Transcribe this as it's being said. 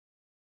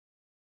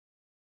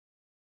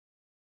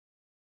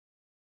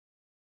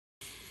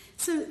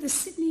So the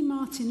Sydney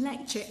Martin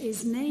Lecture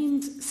is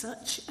named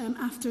such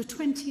after a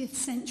 20th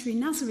century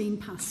Nazarene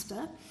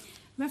pastor.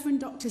 Revd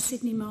Dr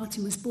Sydney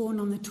Martin was born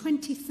on the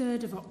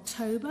 23rd of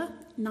October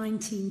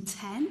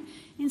 1910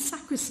 in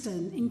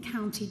Sacriston in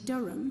County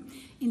Durham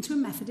into a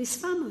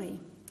Methodist family.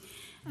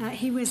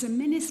 He was a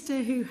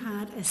minister who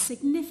had a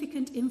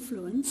significant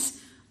influence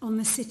on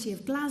the city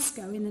of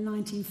Glasgow in the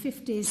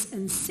 1950s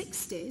and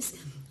 60s,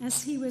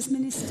 as he was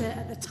minister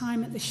at the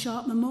time at the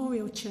Sharp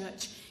Memorial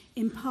Church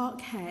in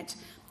Parkhead.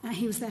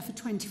 He was there for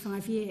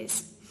 25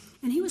 years.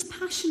 And he was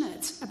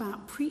passionate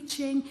about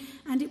preaching,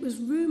 and it was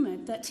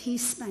rumoured that he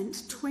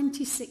spent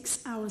 26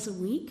 hours a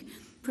week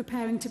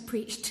preparing to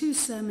preach 2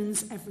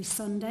 sermons every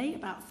Sunday,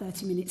 about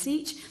 30 minutes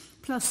each,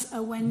 plus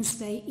a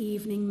Wednesday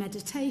evening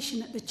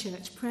meditation at the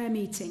church prayer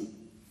meeting.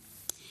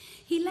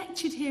 He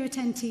lectured here at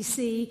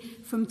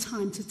NTC from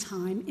time to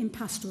time in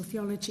pastoral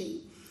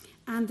theology,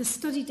 and the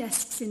study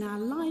desks in our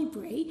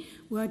library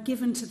were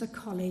given to the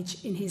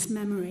college in his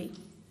memory.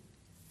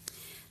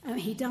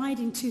 He died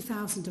in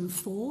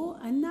 2004,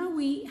 and now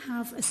we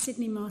have a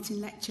Sydney Martin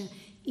lecture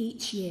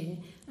each year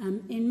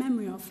in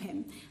memory of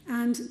him.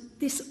 And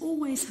this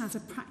always has a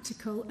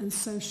practical and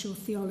social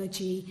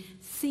theology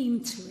theme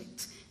to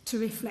it to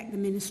reflect the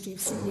ministry of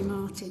Sydney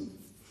Martin.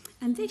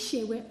 And this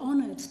year we're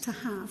honoured to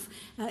have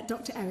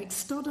Dr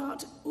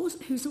Stoddard,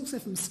 who's also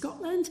from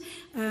Scotland,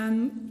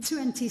 to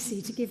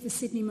NTC to give the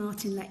Sydney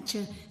Martin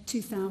Lecture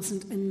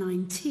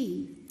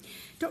 2019.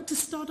 Dr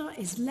Stoddard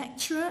is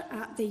lecturer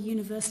at the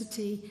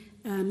University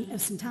of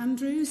St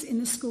Andrews in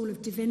the School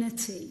of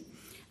Divinity,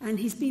 and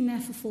he's been there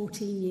for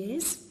 14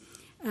 years.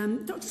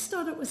 Dr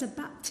Stoddard was a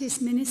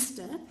Baptist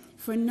minister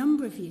for a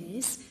number of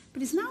years,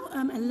 but is now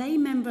a lay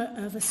member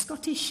of a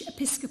Scottish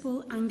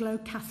Episcopal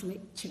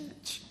Anglo-Catholic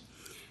Church.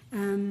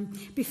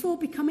 Before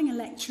becoming a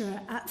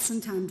lecturer at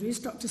St Andrews,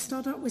 Dr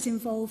Stoddard was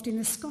involved in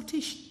the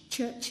Scottish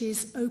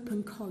Church's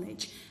Open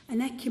College,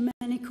 an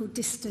ecumenical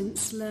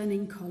distance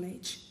learning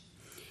college.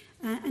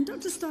 And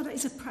Dr Stoddard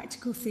is a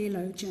practical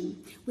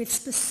theologian with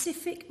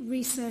specific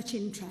research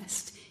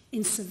interest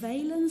in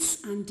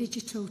surveillance and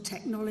digital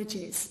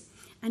technologies.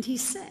 And he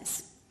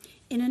says,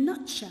 in a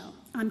nutshell,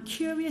 I'm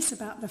curious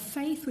about the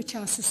faith which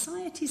our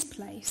societies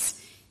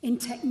place in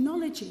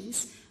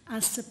technologies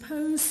as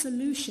supposed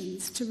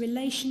solutions to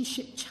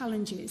relationship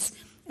challenges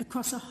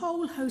across a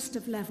whole host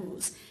of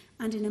levels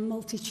and in a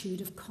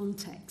multitude of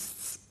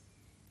contexts.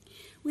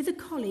 With a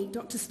colleague,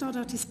 Dr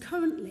Stoddard is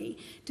currently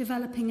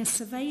developing a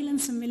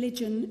surveillance and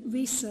religion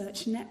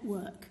research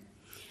network,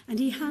 and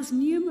he has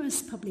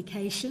numerous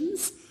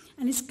publications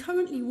and is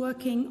currently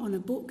working on a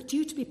book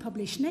due to be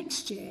published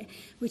next year,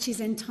 which is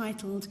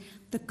entitled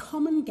The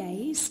Common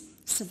Gaze,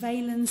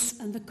 Surveillance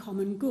and the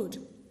Common Good.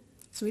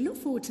 So we look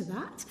forward to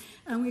that,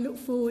 and we look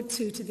forward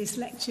to this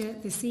lecture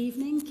this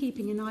evening,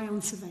 keeping an eye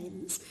on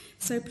surveillance.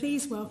 So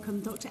please welcome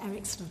Dr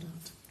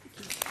Stoddard.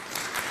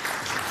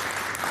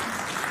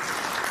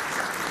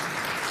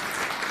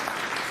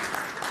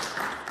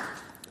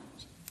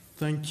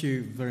 Thank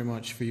you very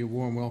much for your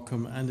warm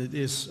welcome, and it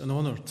is an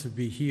honour to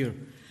be here,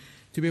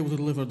 to be able to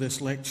deliver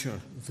this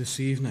lecture this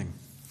evening.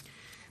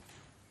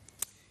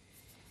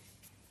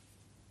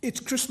 It's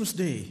Christmas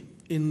Day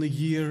in the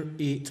year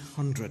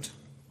 800.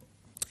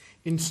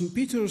 In St.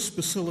 Peter's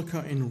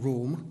Basilica in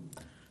Rome,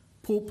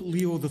 Pope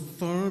Leo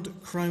III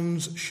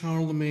crowns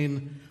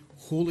Charlemagne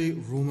Holy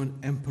Roman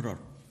Emperor.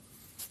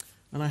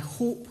 And I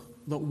hope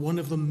that one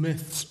of the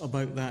myths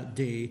about that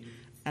day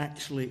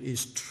actually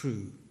is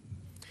true.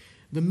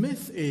 The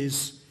myth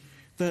is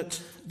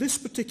that this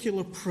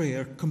particular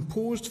prayer,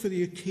 composed for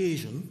the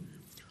occasion,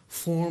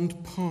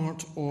 formed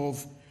part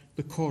of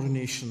the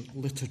coronation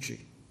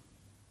liturgy.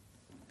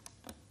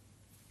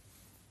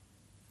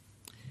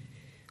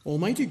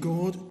 Almighty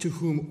God, to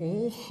whom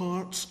all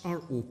hearts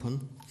are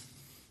open,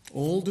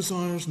 all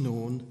desires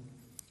known,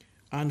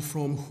 and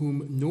from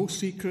whom no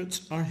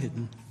secrets are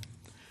hidden,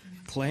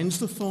 cleanse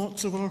the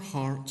thoughts of our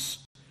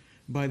hearts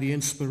by the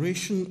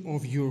inspiration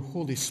of your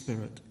Holy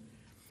Spirit,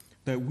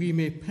 that we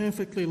may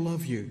perfectly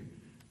love you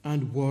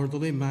and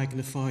worthily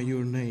magnify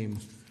your name,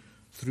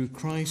 through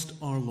Christ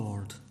our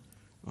Lord.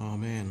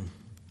 Amen.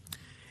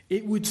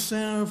 It would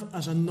serve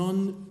as a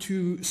none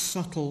too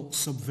subtle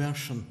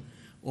subversion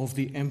of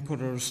the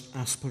emperor's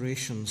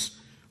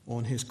aspirations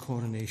on his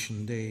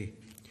coronation day.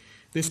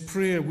 This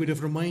prayer would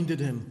have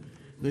reminded him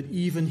that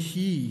even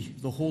he,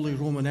 the Holy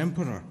Roman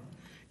Emperor,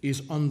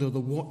 is under the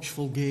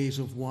watchful gaze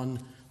of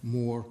one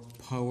more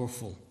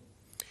powerful.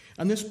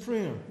 And this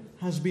prayer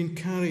has been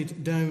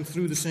carried down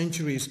through the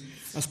centuries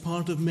as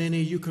part of many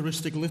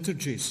Eucharistic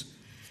liturgies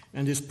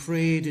and is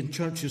prayed in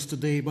churches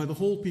today by the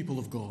whole people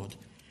of God,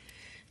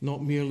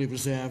 not merely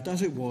reserved,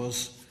 as it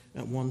was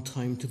at one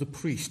time, to the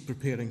priest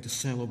preparing to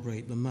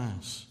celebrate the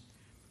Mass.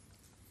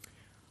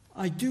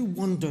 I do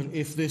wonder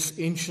if this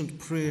ancient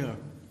prayer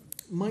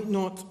might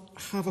not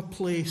have a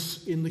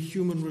place in the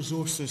Human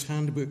Resources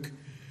Handbook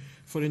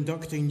for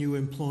inducting new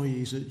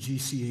employees at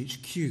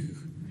GCHQ,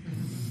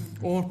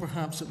 or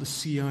perhaps at the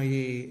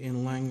CIA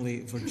in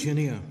Langley,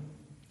 Virginia.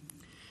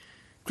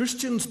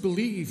 Christians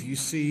believe, you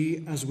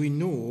see, as we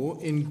know,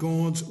 in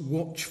God's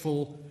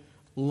watchful,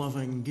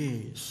 loving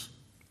gaze.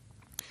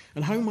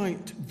 And how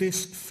might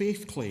this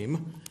faith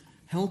claim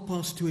help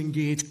us to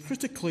engage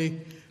critically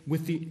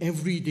with the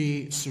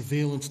everyday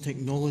surveillance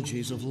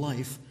technologies of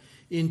life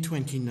in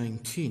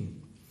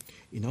 2019?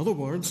 In other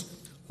words,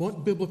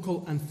 what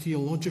biblical and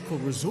theological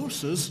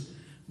resources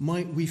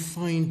might we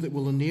find that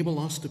will enable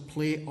us to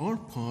play our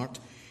part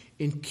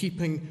in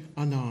keeping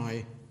an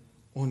eye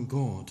on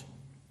God?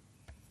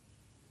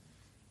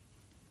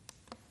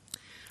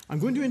 I'm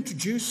going to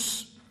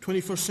introduce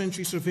 21st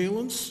century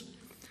surveillance,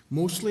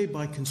 mostly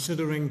by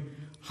considering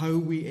how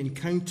we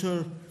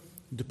encounter,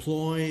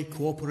 deploy,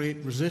 cooperate,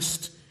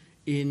 resist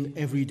in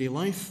everyday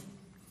life.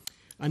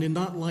 And in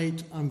that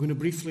light, I'm going to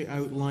briefly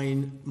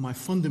outline my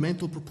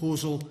fundamental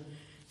proposal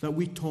that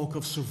we talk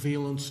of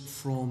surveillance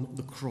from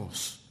the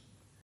cross.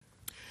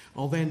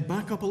 I'll then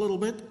back up a little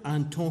bit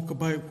and talk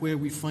about where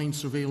we find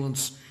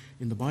surveillance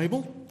in the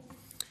Bible.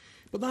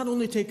 But that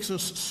only takes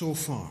us so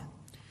far.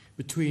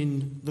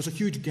 There's a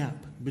huge gap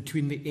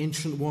between the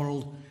ancient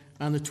world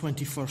and the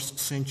 21st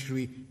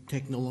century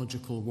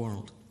technological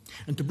world.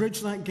 And to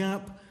bridge that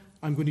gap,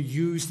 I'm going to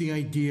use the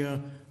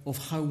idea of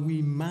how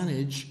we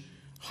manage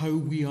how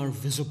we are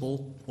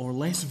visible or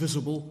less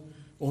visible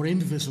or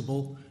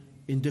invisible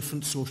in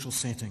different social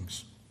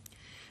settings.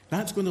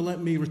 That's going to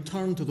let me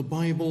return to the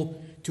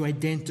Bible to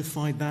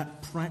identify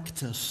that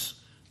practice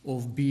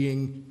of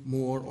being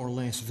more or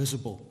less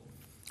visible.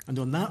 And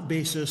on that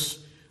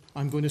basis,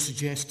 I'm going to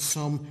suggest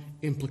some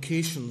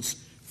implications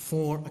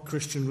for a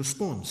Christian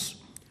response,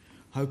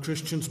 how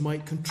Christians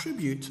might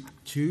contribute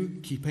to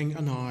keeping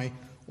an eye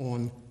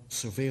on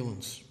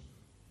surveillance.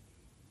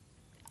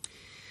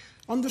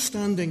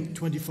 Understanding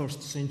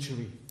 21st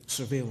century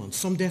surveillance,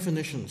 some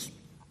definitions.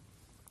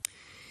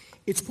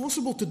 It's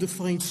possible to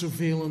define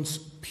surveillance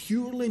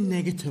purely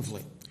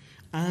negatively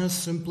as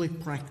simply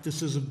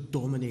practices of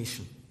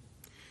domination.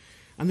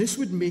 And this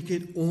would make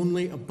it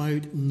only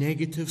about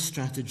negative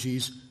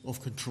strategies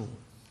of control.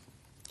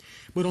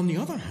 But on the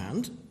other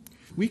hand,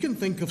 we can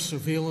think of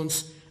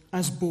surveillance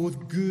as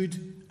both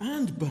good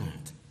and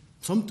bad,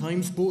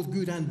 sometimes both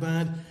good and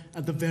bad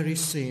at the very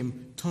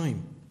same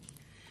time.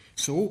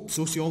 So,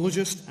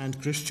 sociologist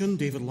and Christian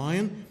David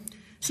Lyon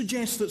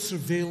suggests that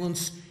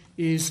surveillance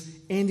is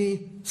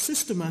any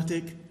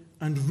systematic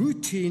and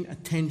routine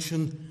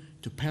attention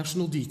to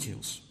personal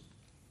details,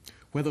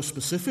 whether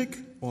specific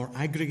or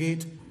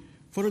aggregate,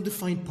 for a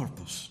defined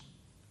purpose.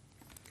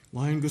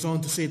 Lyon goes on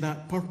to say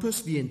that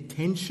purpose, the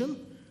intention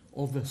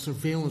of the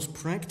surveillance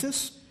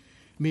practice,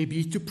 may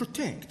be to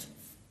protect,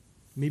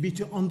 maybe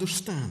to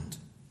understand,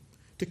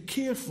 to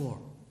care for,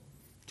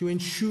 to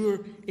ensure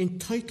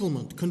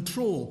entitlement,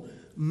 control,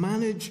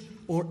 manage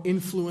or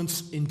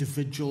influence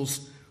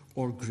individuals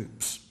or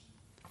groups.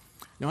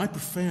 Now, I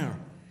prefer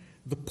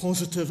the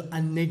positive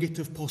and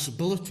negative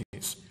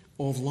possibilities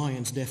of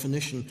Lyon's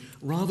definition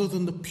rather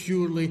than the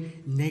purely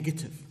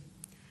negative,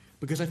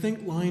 because I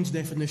think Lyon's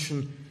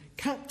definition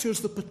captures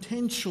the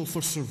potential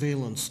for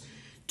surveillance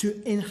to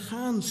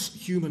enhance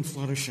human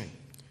flourishing,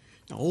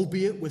 now,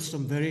 albeit with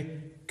some very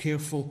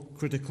careful,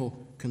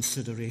 critical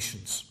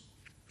considerations.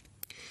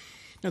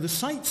 Now, the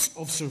sites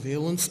of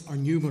surveillance are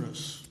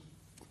numerous.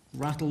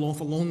 Rattle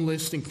off a long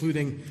list,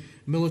 including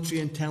military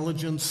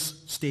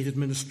intelligence, state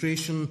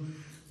administration,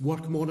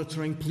 work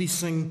monitoring,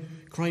 policing,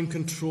 crime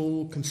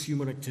control,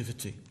 consumer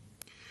activity.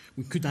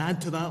 We could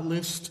add to that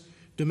list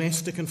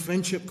domestic and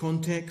friendship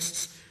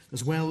contexts,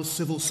 as well as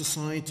civil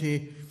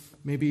society,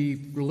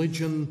 maybe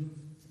religion,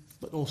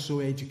 but also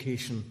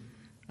education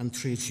and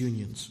trades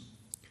unions.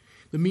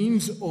 The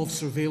means of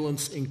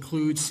surveillance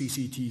include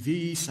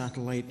CCTV,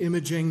 satellite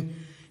imaging,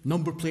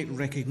 number plate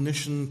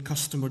recognition,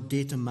 customer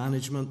data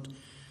management,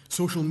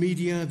 social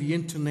media, the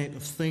Internet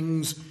of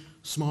Things,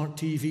 smart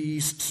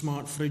TVs,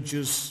 smart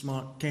fridges,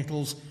 smart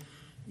kettles,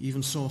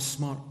 even saw a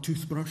smart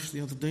toothbrush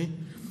the other day,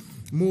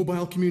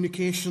 mobile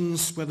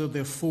communications, whether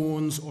they're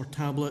phones or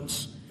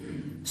tablets,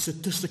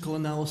 statistical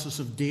analysis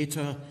of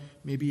data,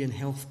 maybe in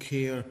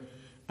healthcare,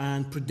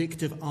 and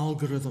predictive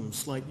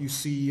algorithms like you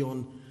see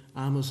on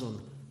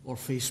Amazon or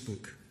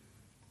Facebook.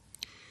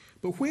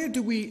 But where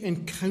do we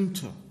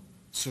encounter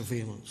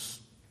surveillance?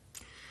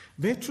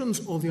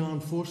 Veterans of the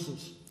armed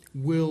forces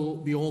will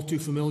be all too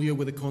familiar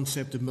with the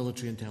concept of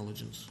military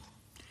intelligence.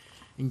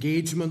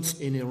 Engagements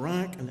in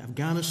Iraq and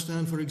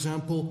Afghanistan, for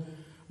example,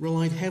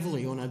 relied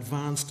heavily on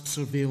advanced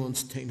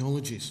surveillance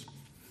technologies.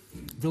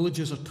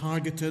 Villages are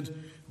targeted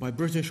by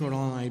British or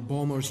Allied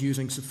bombers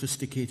using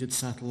sophisticated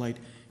satellite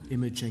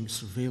imaging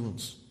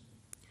surveillance.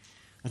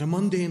 At a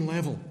mundane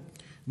level,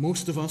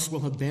 most of us will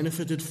have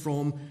benefited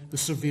from the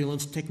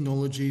surveillance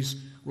technologies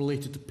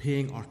related to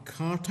paying our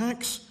car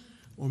tax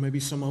or maybe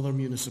some other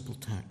municipal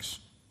tax.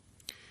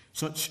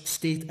 Such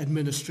state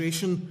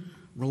administration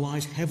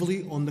relies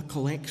heavily on the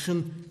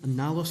collection,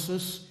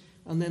 analysis,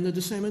 and then the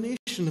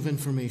dissemination of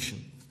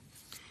information.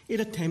 It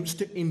attempts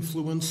to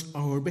influence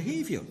our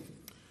behaviour.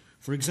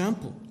 For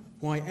example,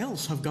 why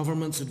else have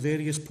governments at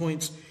various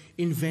points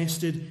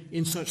invested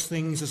in such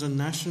things as a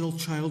national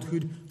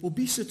childhood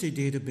obesity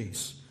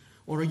database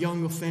or a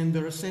young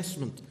offender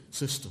assessment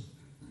system.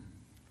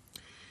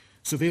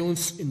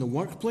 Surveillance in the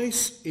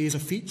workplace is a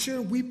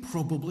feature we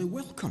probably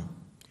welcome,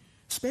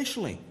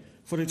 especially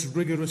for its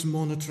rigorous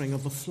monitoring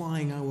of the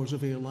flying hours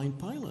of airline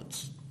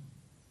pilots.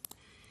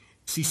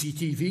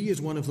 CCTV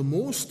is one of the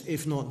most,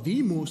 if not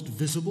the most,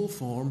 visible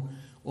form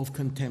of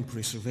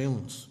contemporary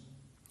surveillance.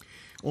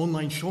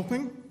 Online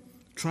shopping,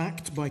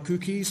 tracked by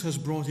cookies, has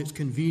brought its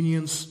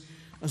convenience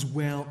as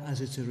well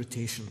as its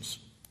irritations.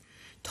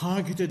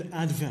 Targeted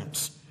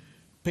adverts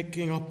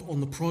picking up on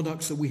the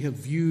products that we have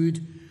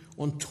viewed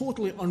on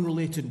totally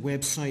unrelated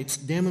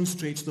websites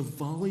demonstrates the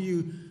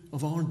value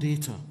of our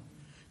data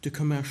to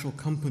commercial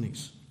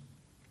companies.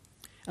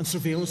 And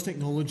surveillance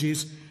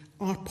technologies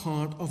are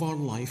part of our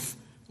life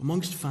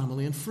amongst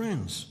family and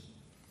friends.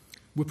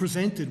 We're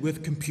presented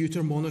with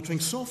computer monitoring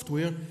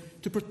software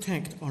to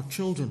protect our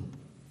children.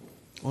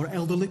 Our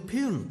elderly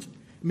parent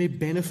may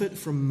benefit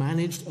from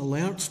managed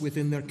alerts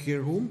within their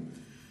care home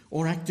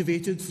or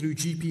activated through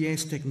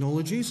GPS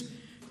technologies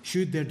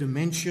should their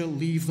dementia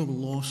leave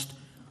them lost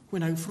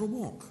when out for a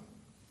walk.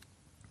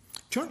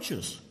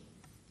 Churches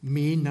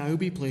may now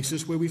be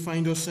places where we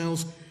find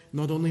ourselves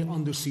not only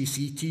under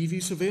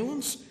CCTV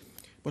surveillance,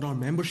 but our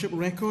membership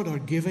record, our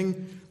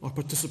giving, our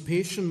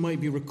participation might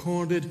be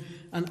recorded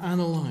and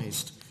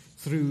analysed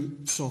through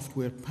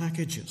software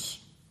packages.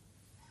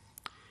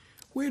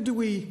 Where do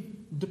we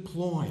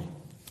deploy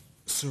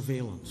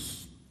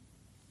surveillance?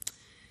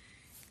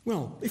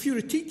 Well, if you're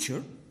a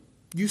teacher,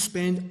 you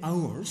spend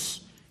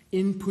hours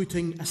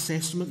inputting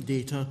assessment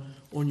data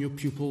on your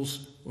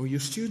pupils or your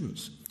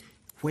students.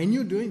 When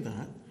you're doing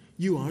that,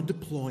 you are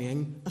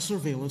deploying a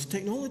surveillance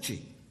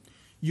technology.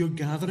 You're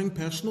gathering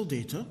personal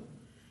data,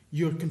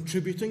 you're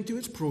contributing to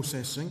its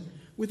processing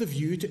with a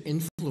view to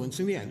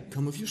influencing the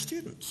outcome of your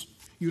students.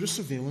 You're a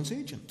surveillance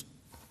agent.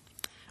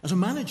 As a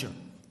manager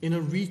in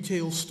a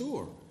retail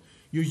store,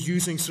 you're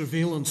using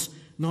surveillance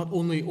not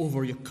only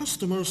over your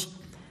customers,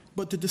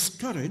 but to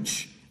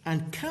discourage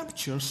and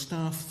capture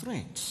staff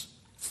thefts.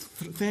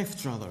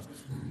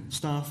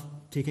 Staff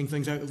taking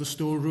things out of the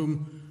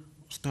storeroom,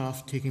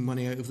 staff taking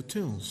money out of the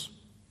tills.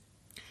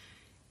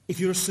 If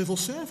you're a civil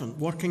servant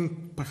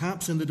working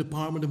perhaps in the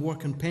Department of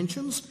Work and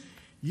Pensions,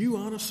 you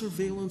are a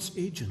surveillance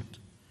agent.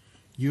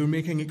 You're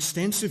making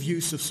extensive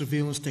use of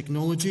surveillance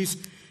technologies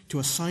to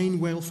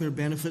assign welfare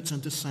benefits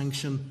and to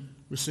sanction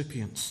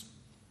recipients.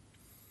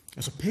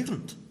 As a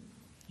parent,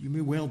 you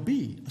may well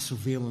be a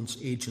surveillance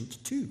agent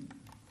too.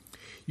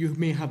 You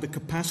may have the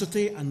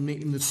capacity and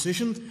making the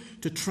decision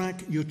to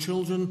track your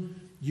children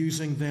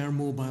using their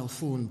mobile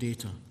phone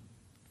data.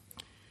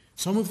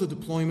 Some of the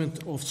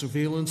deployment of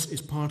surveillance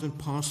is part and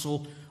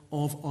parcel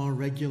of our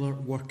regular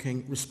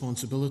working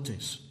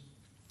responsibilities.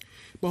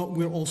 But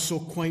we're also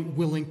quite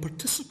willing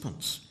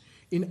participants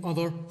in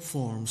other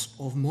forms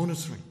of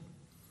monitoring.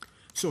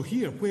 So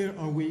here, where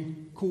are we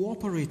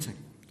cooperating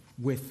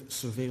with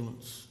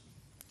surveillance?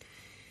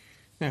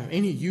 Now,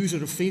 any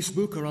user of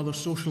Facebook or other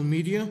social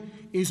media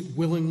is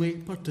willingly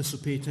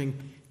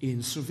participating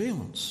in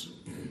surveillance.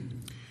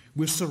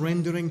 We're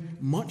surrendering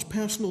much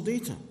personal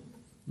data,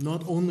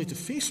 not only to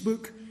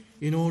Facebook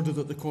in order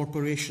that the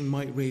corporation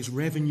might raise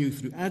revenue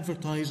through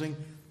advertising,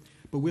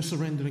 but we're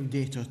surrendering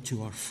data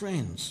to our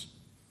friends.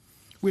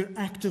 We're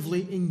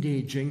actively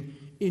engaging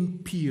in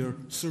peer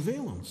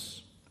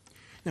surveillance.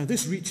 Now,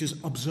 this reaches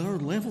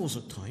absurd levels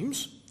at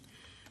times.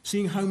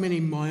 Seeing how many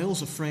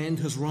miles a friend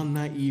has run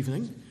that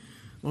evening,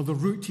 or the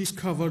route he's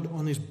covered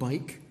on his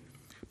bike,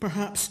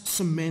 perhaps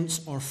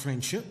cements our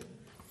friendship,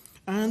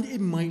 and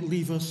it might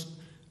leave us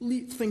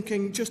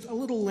thinking just a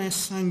little less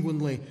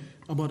sanguinely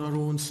about our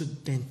own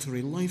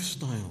sedentary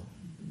lifestyle.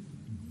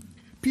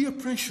 Peer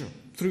pressure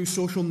through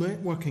social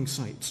networking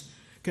sites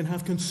can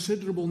have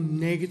considerable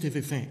negative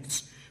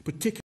effects,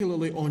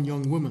 particularly on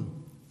young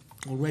women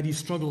already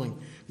struggling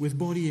with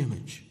body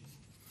image.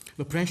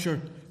 The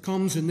pressure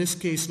comes in this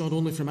case not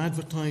only from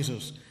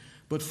advertisers,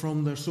 but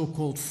from their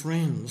so-called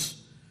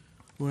friends,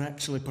 who are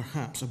actually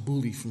perhaps a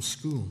bully from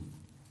school.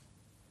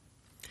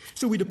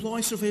 So we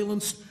deploy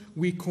surveillance,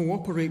 we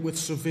cooperate with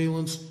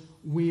surveillance,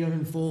 we are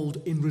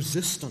involved in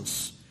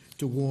resistance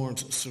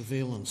towards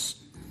surveillance.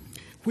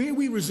 Where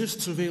we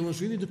resist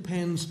surveillance really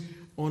depends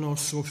on our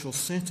social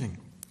setting.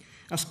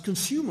 As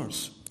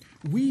consumers,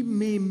 we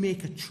may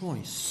make a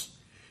choice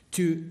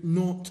to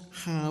not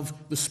have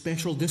the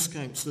special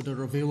discounts that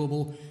are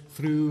available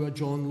through a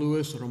John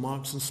Lewis or a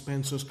Marks &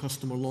 Spencer's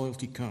customer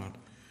loyalty card.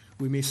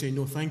 We may say,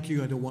 no thank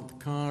you, I don't want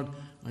the card,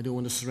 I don't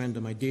want to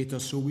surrender my data,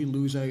 so we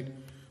lose out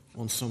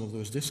on some of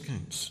those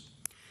discounts.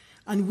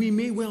 And we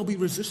may well be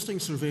resisting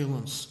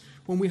surveillance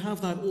when we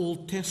have that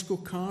old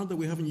Tesco card that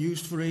we haven't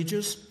used for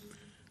ages,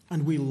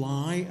 and we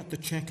lie at the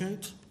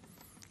checkout,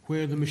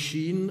 where the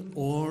machine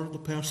or the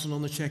person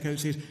on the checkout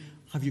says,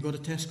 have you got a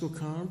Tesco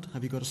card?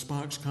 Have you got a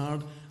Sparks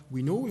card?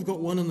 We know we've got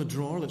one in the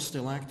drawer that's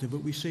still active,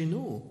 but we say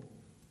no.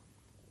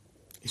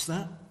 Is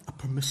that a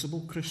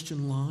permissible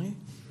Christian lie?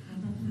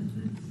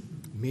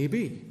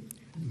 Maybe,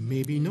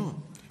 maybe not.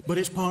 but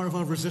it's part of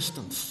our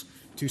resistance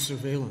to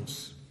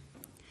surveillance.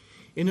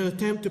 In an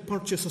attempt to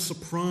purchase a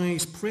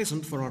surprise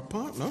present for our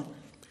partner,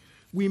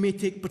 we may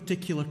take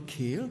particular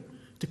care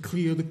to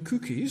clear the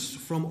cookies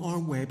from our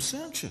web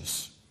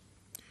searches.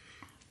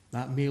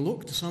 That may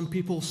look to some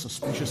people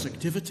suspicious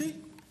activity,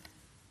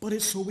 but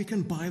it's so we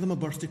can buy them a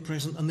birthday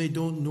present and they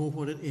don't know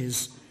what it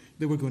is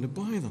they were going to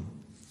buy them.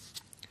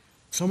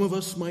 Some of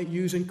us might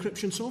use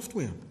encryption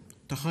software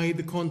to hide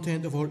the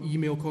content of our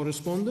email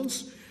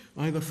correspondence,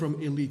 either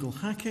from illegal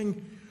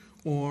hacking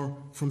or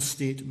from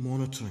state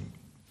monitoring.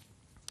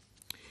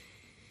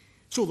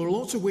 So there are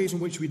lots of ways in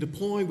which we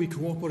deploy, we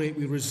cooperate,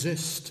 we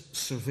resist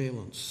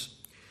surveillance.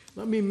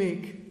 Let me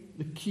make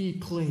the key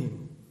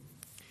claim.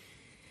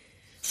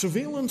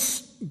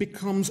 Surveillance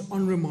becomes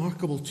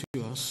unremarkable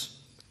to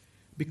us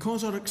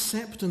because our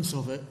acceptance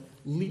of it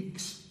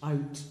leaks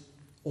out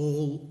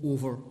all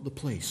over the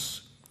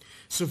place.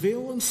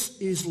 Surveillance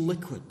is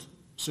liquid.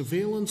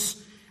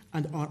 Surveillance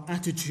and our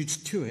attitudes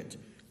to it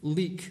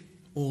leak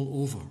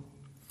all over.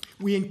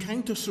 We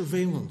encounter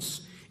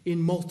surveillance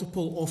in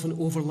multiple, often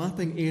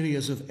overlapping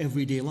areas of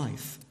everyday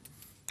life.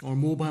 Our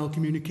mobile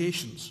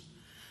communications,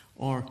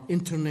 our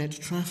internet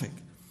traffic,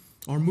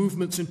 our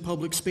movements in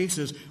public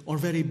spaces, our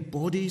very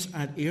bodies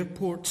at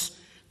airports,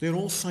 they're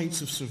all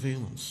sites of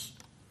surveillance.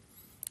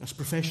 As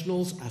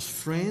professionals, as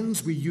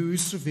friends, we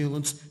use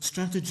surveillance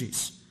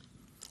strategies.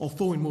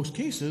 Although in most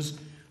cases,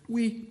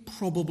 we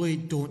probably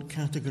don't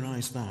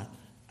categorize that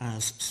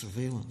as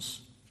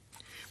surveillance.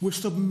 We're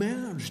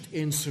submerged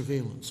in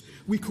surveillance.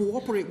 We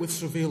cooperate with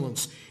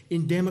surveillance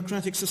in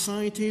democratic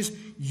societies,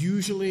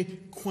 usually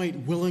quite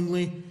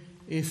willingly,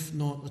 if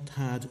not a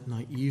tad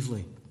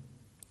naively.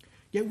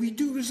 Yet we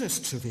do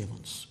resist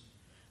surveillance,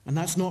 and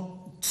that's not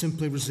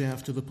simply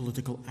reserved to the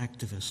political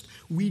activist.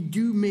 We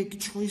do make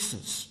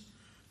choices.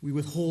 We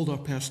withhold our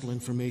personal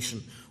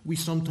information. We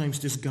sometimes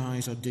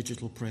disguise our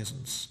digital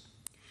presence.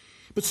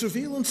 But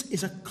surveillance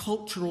is a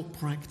cultural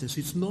practice.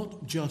 It's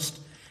not just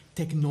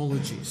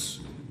technologies.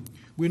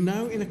 We're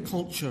now in a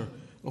culture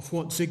of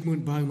what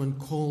Zygmunt Bauman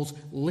calls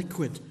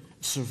liquid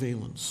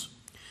surveillance.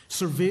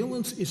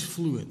 Surveillance is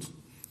fluid.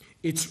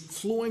 It's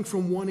flowing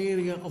from one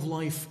area of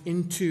life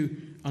into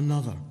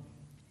another.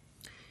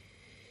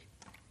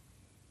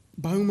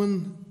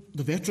 Bauman,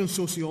 the veteran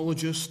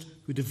sociologist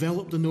who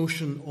developed the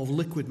notion of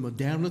liquid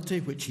modernity,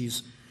 which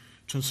he's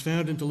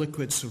transferred into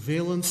liquid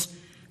surveillance,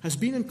 has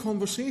been in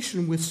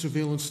conversation with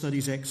surveillance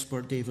studies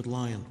expert David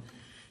Lyon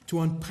to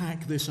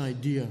unpack this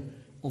idea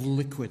of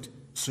liquid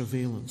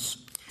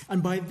surveillance.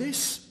 And by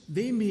this,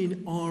 they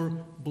mean our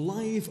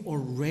blithe or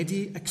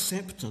ready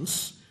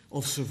acceptance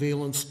of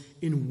surveillance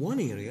in one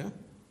area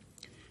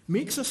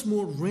makes us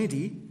more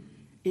ready.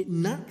 It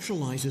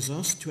naturalizes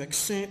us to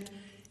accept,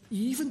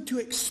 even to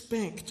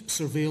expect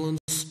surveillance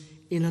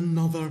in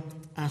another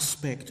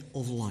aspect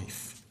of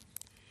life.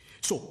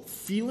 So,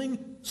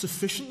 feeling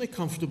sufficiently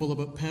comfortable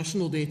about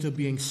personal data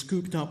being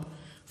scooped up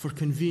for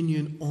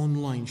convenient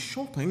online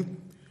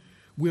shopping,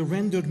 we're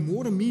rendered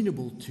more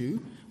amenable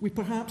to, we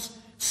perhaps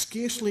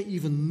scarcely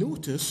even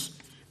notice,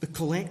 the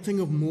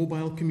collecting of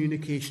mobile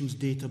communications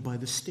data by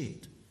the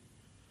state.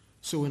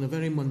 So in a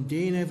very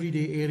mundane,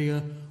 everyday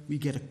area, we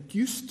get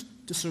used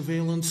to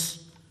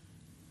surveillance.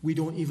 We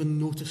don't even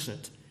notice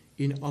it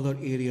in other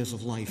areas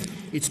of life.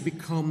 It's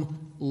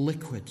become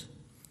liquid.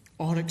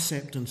 Our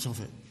acceptance of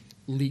it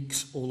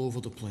leaks all over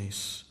the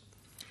place.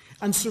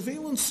 And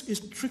surveillance is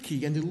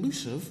tricky and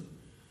elusive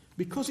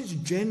because it's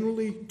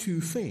generally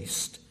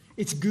two-faced.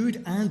 It's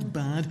good and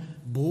bad,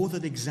 both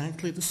at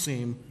exactly the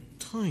same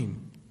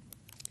time.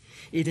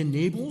 It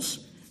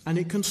enables and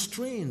it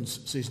constrains,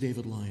 says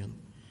David Lyon.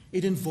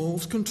 It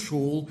involves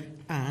control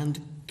and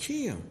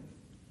care.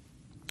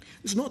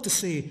 It's not to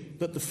say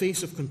that the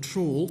face of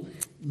control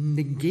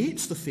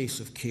negates the face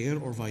of care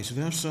or vice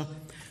versa.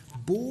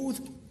 Both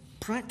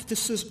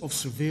practices of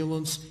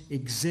surveillance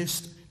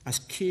exist as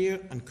care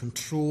and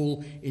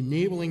control,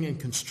 enabling and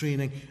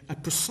constraining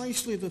at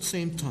precisely the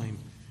same time,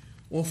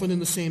 often in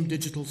the same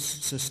digital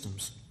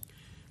systems.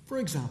 For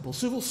example,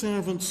 civil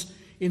servants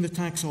in the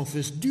tax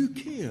office do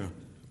care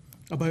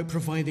about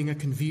providing a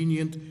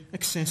convenient,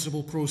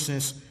 accessible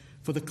process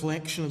for the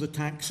collection of the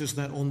taxes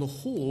that, on the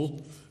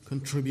whole,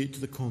 contribute to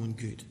the common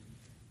good.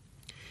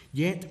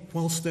 Yet,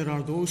 whilst there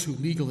are those who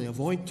legally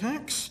avoid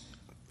tax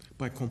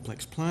by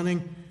complex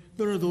planning,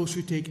 there are those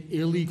who take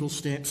illegal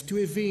steps to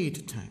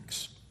evade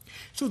tax.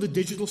 So the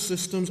digital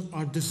systems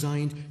are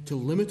designed to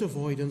limit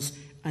avoidance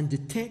and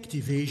detect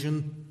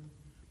evasion,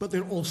 but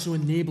they're also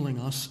enabling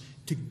us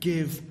to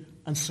give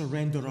and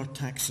surrender our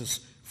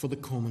taxes for the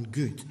common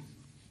good.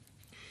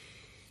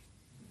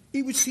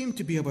 It would seem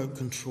to be about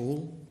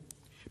control,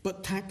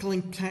 but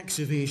tackling tax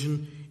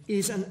evasion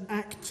is an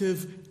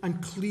active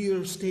and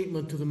clear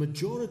statement to the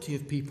majority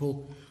of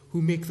people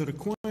who make the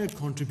required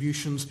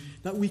contributions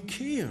that we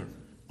care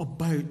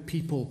about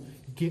people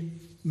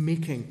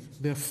making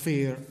their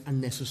fair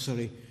and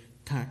necessary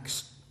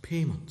tax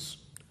payments.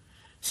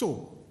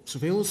 So,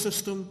 surveillance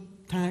system,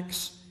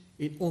 tax,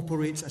 it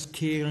operates as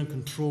care and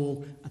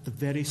control at the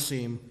very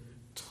same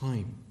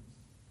time.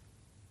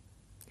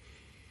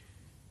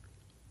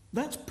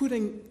 That's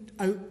putting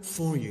out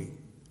for you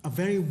a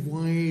very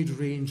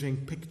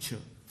wide-ranging picture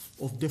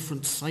of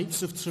different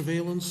sites of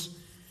surveillance,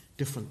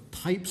 different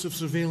types of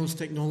surveillance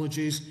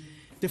technologies,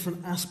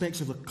 different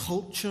aspects of the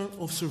culture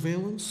of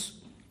surveillance.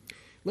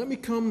 Let me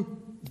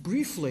come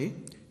briefly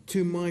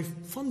to my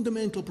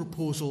fundamental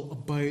proposal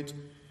about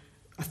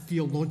a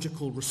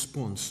theological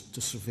response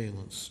to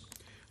surveillance.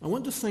 I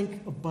want to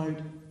think about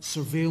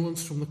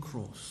surveillance from the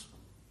cross.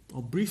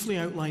 I'll briefly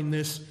outline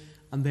this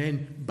and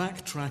then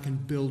backtrack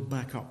and build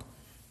back up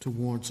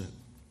towards it.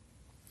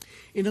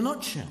 In a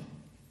nutshell,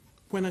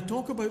 when I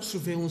talk about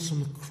surveillance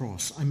from the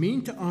cross, I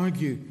mean to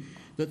argue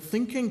that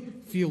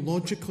thinking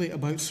theologically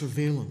about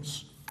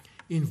surveillance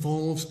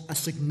involves a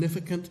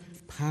significant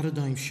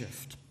paradigm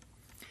shift.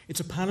 It's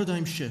a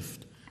paradigm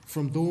shift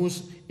from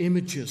those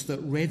images that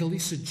readily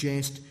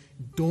suggest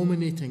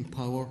dominating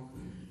power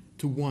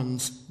to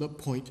ones that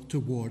point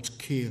towards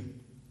care.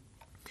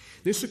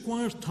 This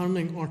requires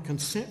turning our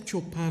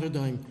conceptual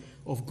paradigm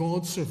of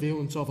God's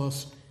surveillance of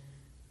us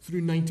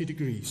through 90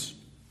 degrees.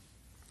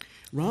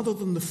 Rather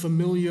than the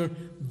familiar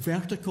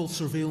vertical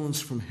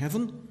surveillance from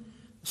heaven,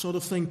 the sort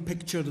of thing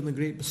pictured in the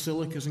great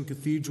basilicas and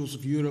cathedrals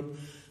of Europe,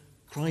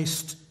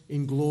 Christ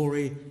in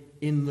glory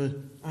in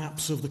the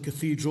apse of the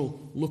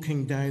cathedral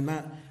looking down,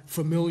 that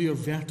familiar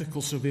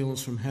vertical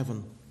surveillance from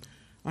heaven.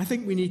 I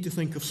think we need to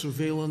think of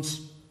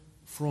surveillance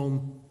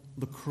from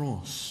the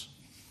cross.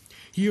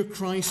 Here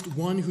Christ,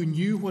 one who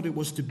knew what it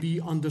was to be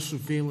under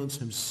surveillance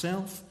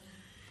himself,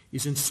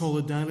 is in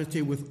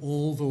solidarity with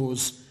all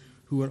those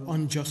who are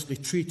unjustly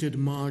treated,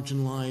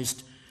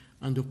 marginalized,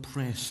 and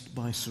oppressed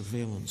by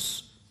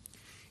surveillance.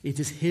 It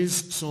is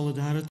his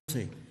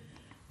solidarity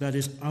that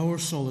is our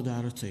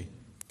solidarity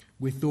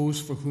with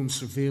those for whom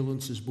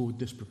surveillance is both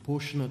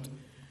disproportionate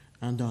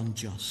and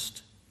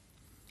unjust.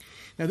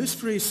 Now, this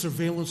phrase,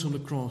 surveillance on the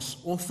cross,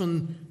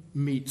 often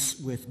meets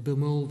with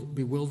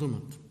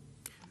bewilderment.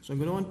 So I'm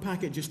going to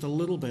unpack it just a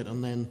little bit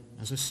and then,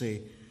 as I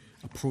say,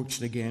 approach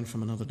it again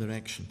from another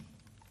direction.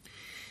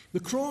 The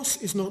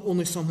cross is not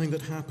only something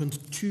that happened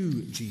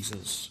to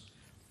Jesus.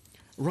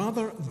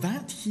 Rather,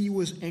 that he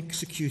was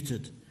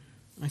executed,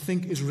 I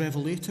think, is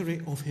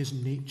revelatory of his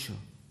nature.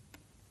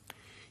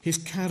 His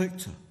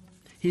character,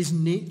 his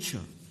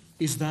nature,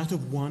 is that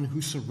of one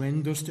who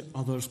surrenders to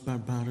others'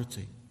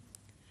 barbarity.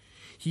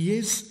 He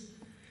is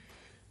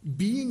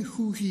being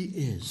who he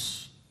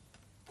is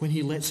when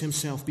he lets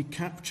himself be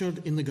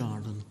captured in the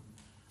garden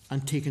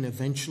and taken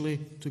eventually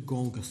to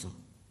Golgotha.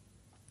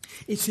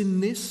 It's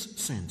in this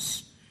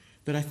sense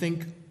that I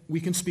think we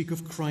can speak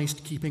of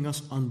Christ keeping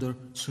us under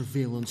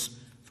surveillance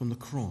from the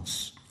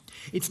cross.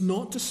 It's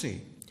not to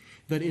say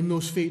that in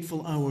those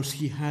fateful hours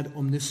he had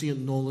omniscient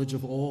knowledge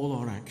of all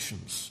our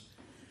actions.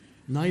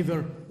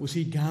 Neither was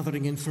he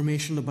gathering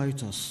information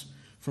about us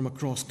from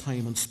across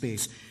time and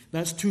space.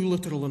 That's too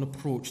literal an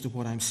approach to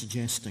what I'm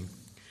suggesting.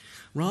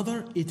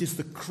 Rather, it is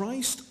the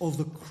Christ of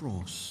the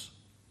cross,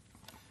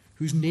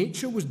 whose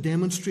nature was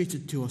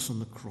demonstrated to us on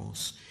the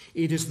cross.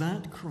 It is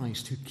that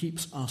Christ who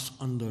keeps us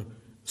under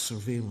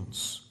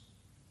surveillance.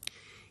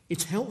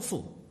 It's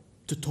helpful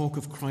to talk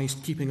of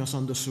Christ keeping us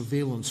under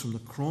surveillance from the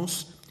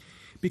cross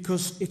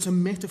because it's a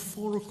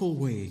metaphorical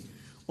way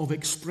of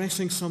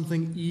expressing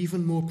something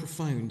even more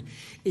profound.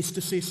 It's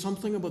to say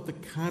something about the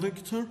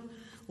character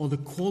or the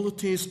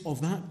qualities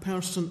of that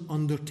person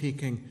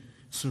undertaking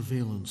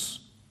surveillance.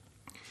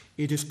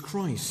 It is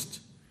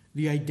Christ,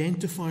 the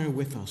identifier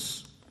with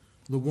us,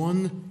 the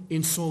one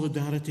in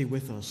solidarity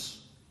with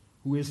us,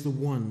 who is the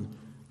one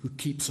who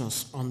keeps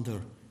us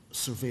under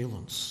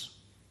surveillance.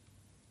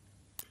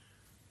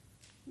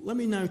 Let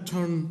me now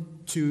turn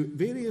to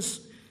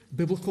various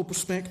biblical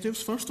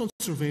perspectives, first on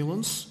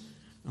surveillance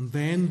and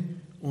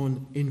then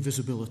on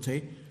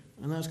invisibility,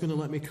 and that's going to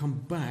let me come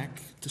back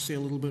to say a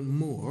little bit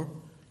more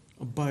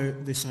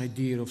about this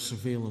idea of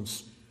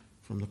surveillance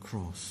from the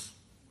cross.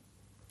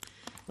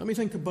 Let me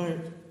think about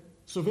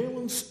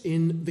surveillance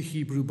in the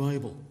Hebrew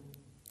Bible.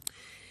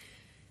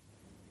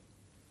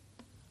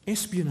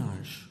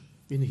 Espionage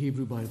in the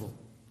Hebrew Bible.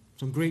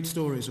 Some great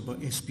stories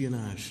about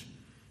espionage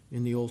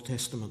in the Old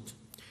Testament.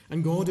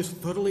 And God is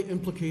thoroughly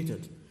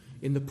implicated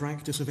in the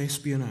practice of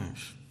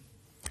espionage.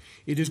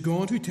 It is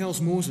God who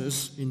tells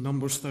Moses in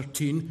Numbers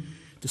 13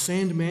 to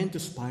send men to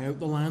spy out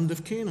the land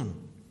of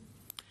Canaan.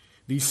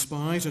 These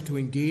spies are to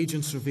engage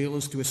in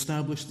surveillance to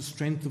establish the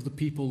strength of the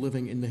people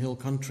living in the hill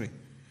country.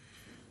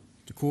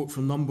 To quote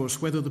from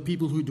Numbers, whether the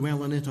people who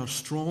dwell in it are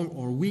strong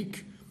or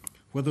weak,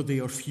 whether they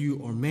are few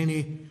or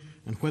many,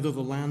 and whether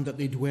the land that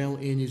they dwell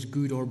in is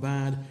good or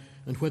bad,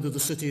 and whether the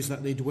cities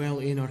that they dwell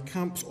in are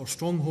camps or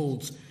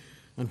strongholds,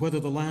 and whether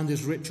the land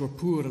is rich or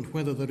poor, and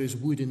whether there is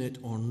wood in it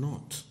or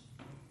not.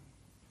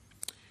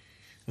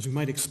 As we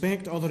might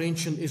expect, other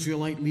ancient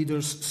Israelite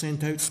leaders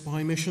sent out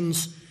spy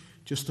missions.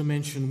 Just to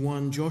mention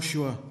one,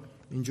 Joshua,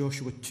 in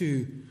Joshua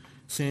 2,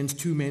 sends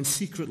 2 men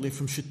secretly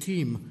from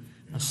Shittim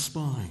as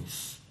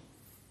spies.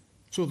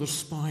 So there's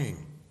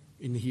spying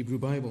in the Hebrew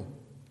Bible.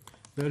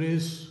 There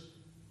is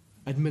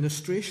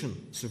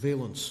administration,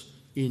 surveillance,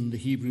 in the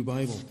Hebrew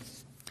Bible.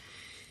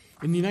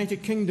 In the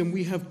United Kingdom,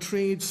 we have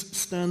trading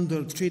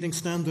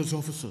standards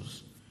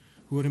officers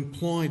who are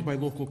employed by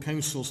local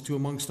councils to,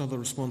 amongst other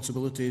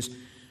responsibilities,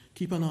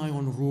 keep an eye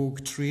on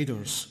rogue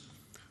traders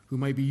who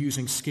might be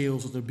using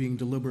scales that are being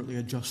deliberately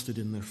adjusted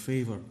in their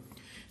favour.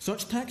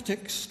 Such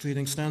tactics,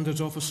 trading standards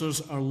officers,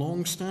 are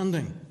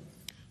long-standing.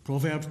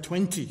 Proverbs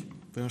 20,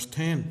 verse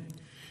 10.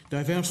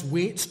 Diverse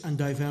weights and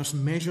diverse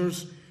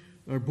measures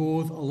are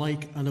both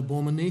alike an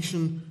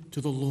abomination to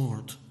the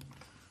Lord.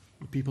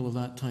 The people of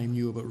that time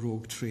knew about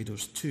rogue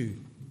traders too.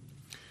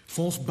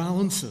 False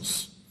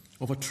balances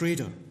of a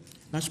trader.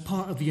 That's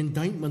part of the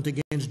indictment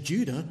against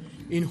Judah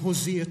in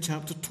Hosea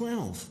chapter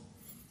 12.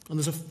 And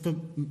there's a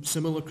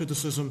similar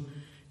criticism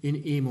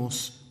in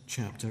Amos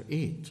chapter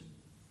 8.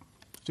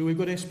 So we've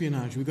got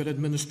espionage, we've got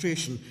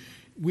administration,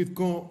 we've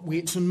got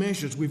weights and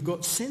measures, we've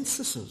got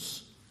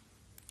censuses.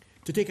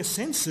 To take a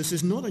census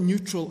is not a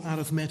neutral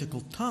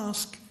arithmetical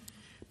task,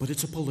 but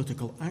it's a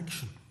political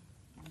action.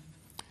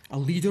 A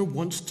leader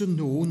wants to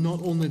know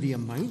not only the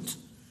amount,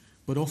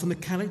 but often the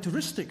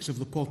characteristics of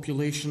the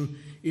population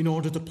in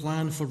order to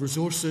plan for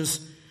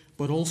resources,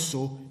 but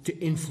also to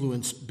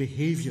influence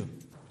behaviour.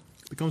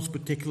 It becomes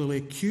particularly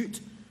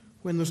acute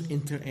when there's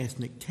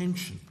inter-ethnic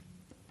tension.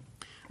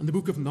 And the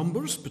book of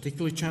Numbers,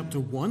 particularly chapter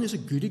 1, is a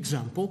good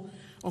example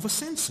of a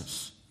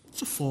census.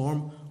 It's a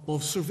form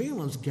of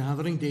surveillance,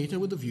 gathering data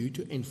with a view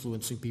to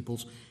influencing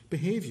people's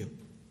behaviour.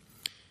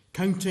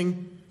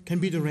 Counting can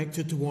be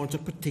directed towards a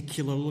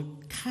particular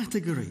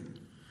category,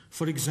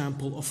 for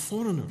example, of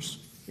foreigners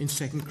in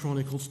 2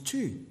 Chronicles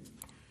 2.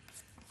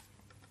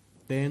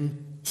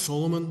 Then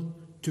Solomon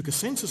took a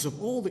census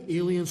of all the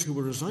aliens who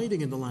were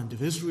residing in the land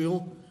of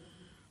Israel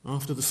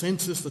after the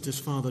census that his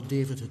father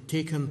David had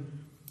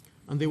taken,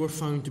 and they were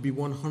found to be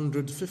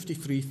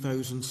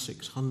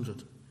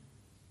 153,600.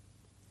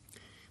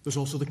 There's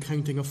also the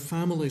counting of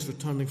families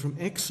returning from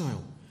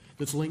exile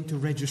that's linked to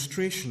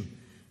registration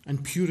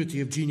and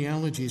purity of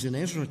genealogies in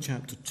Ezra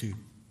chapter 2.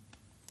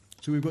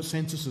 So we've got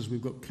censuses,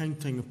 we've got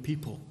counting of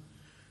people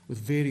with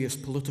various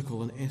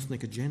political and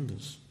ethnic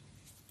agendas.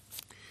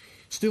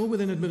 Still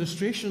within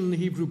administration in the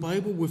Hebrew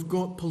Bible, we've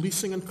got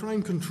policing and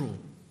crime control.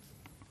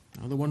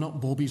 Now, there were not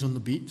bobbies on the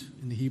beat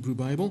in the Hebrew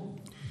Bible,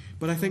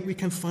 but I think we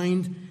can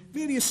find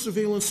various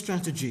surveillance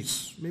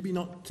strategies, maybe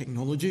not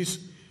technologies,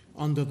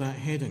 under that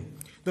heading.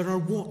 There are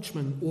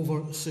watchmen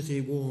over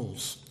city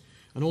walls,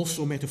 and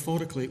also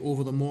metaphorically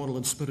over the moral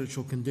and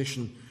spiritual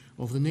condition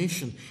of the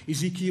nation.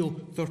 Ezekiel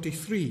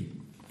 33,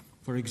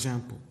 for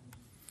example.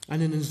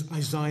 And in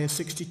Isaiah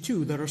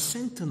 62, there are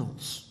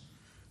sentinels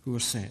who are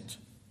set.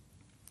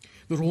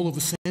 The role of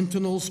the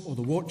sentinels or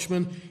the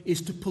watchmen is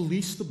to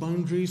police the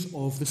boundaries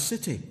of the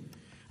city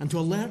and to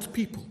alert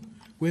people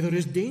where there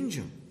is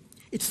danger.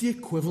 It's the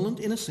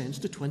equivalent, in a sense,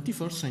 to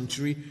 21st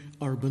century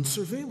urban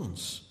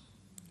surveillance.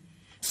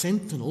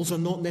 Sentinels are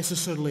not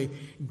necessarily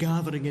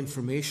gathering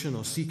information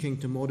or seeking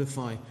to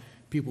modify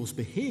people's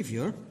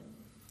behaviour,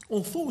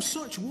 although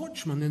such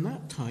watchmen in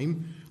that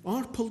time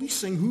are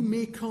policing who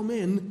may come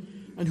in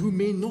and who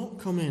may not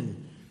come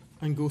in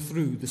and go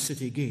through the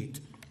city gate,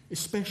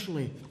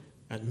 especially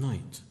at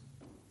night.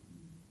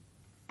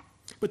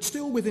 But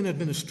still within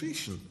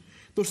administration,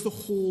 there's the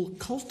whole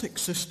cultic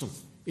system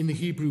in the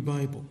Hebrew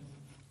Bible.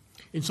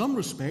 In some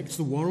respects,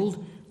 the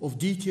world of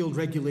detailed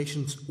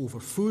regulations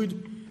over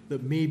food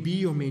that may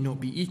be or may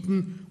not be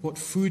eaten, what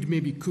food may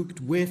be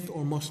cooked with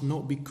or must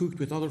not be cooked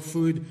with other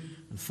food,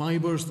 and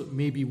fibres that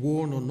may be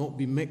worn or not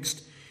be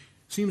mixed,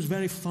 seems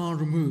very far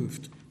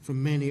removed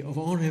from many of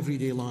our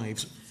everyday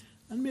lives,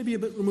 and maybe a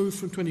bit removed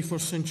from 21st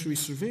century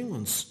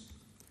surveillance.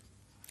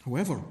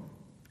 However,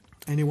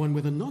 anyone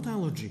with a nut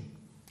allergy,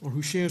 or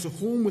who shares a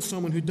home with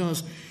someone who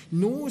does,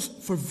 knows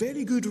for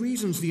very good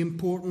reasons the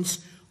importance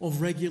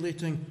of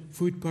regulating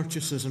food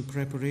purchases and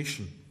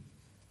preparation.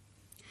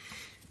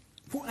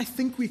 What I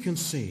think we can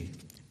say,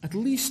 at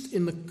least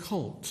in the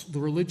cult, the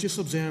religious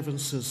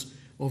observances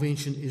of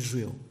ancient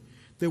Israel,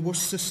 there were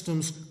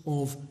systems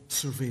of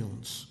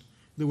surveillance.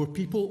 There were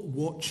people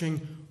watching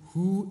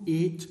who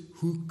ate,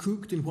 who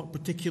cooked, in what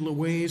particular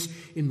ways.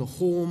 In the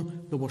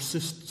home, there were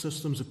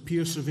systems of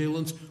peer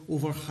surveillance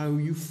over how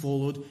you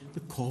followed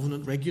the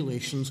covenant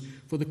regulations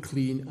for the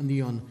clean and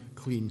the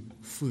unclean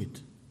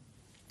food.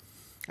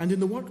 And in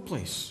the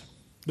workplace,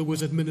 there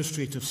was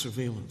administrative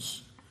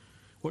surveillance.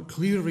 What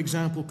clearer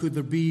example could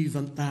there be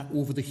than that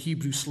over the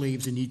Hebrew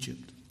slaves in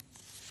Egypt?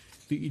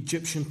 The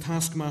Egyptian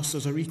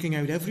taskmasters are eking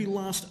out every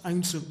last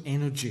ounce of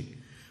energy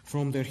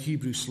from their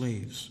Hebrew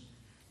slaves.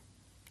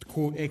 To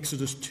quote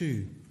Exodus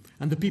 2,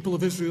 "And the people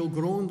of Israel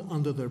groaned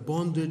under their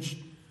bondage,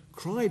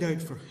 cried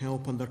out for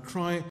help, and their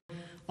cry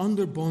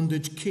under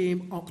bondage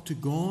came up to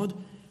God,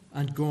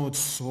 and God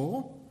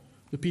saw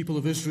the people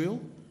of Israel,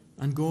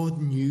 and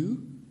God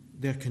knew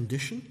their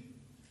condition."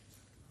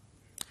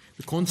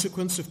 The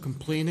consequence of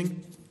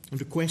complaining and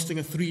requesting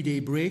a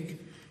 3-day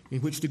break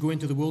in which to go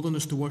into the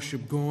wilderness to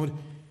worship God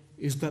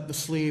is that the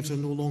slaves are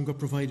no longer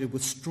provided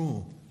with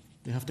straw.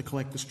 They have to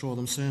collect the straw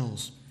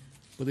themselves,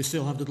 but they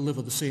still have to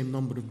deliver the same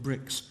number of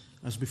bricks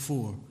as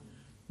before.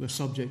 They're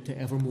subject to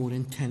ever more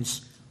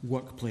intense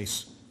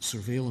workplace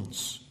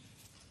surveillance.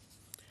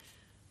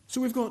 So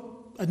we've got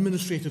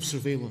administrative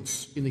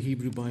surveillance in the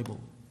Hebrew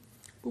Bible.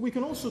 But we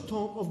can also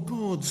talk of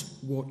God's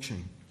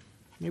watching,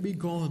 maybe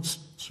God's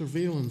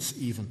surveillance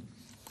even.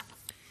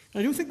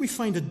 I don't think we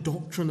find a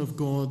doctrine of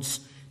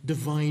God's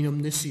divine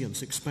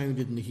omniscience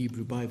expounded in the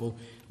Hebrew Bible.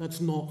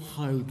 That's not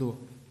how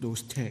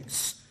those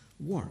texts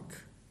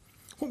work.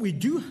 What we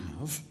do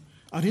have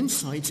are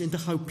insights into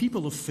how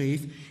people of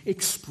faith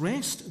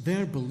expressed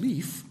their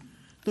belief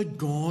that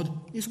God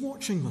is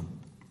watching them.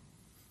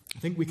 I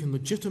think we can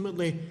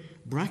legitimately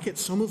bracket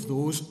some of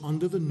those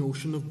under the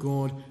notion of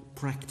God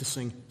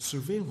practicing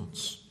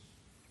surveillance.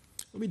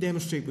 Let me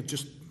demonstrate with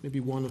just maybe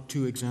one or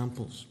two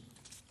examples.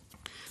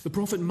 The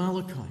prophet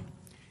Malachi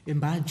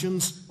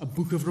imagines a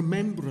book of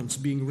remembrance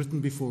being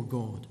written before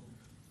God.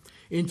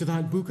 Into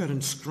that book are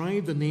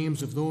inscribed the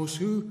names of those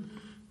who,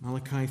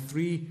 Malachi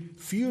 3,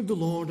 feared the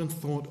Lord and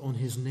thought on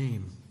his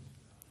name.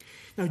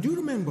 Now do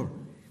remember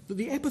that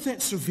the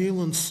epithet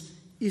surveillance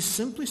is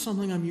simply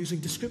something I'm using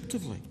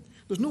descriptively.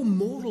 There's no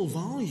moral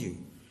value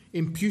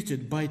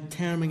imputed by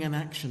terming an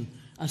action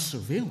as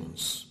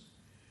surveillance.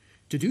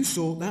 To do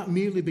so, that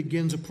merely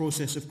begins a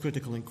process of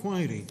critical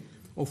inquiry,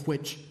 of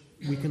which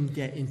we can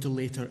get into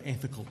later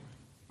ethical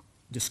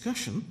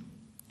discussion.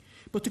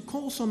 But to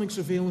call something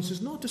surveillance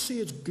is not to say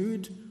it's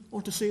good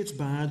or to say it's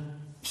bad,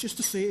 it's just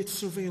to say it's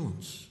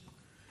surveillance.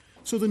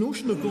 So the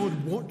notion of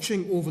God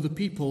watching over the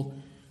people,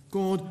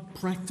 God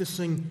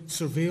practicing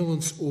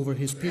surveillance over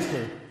his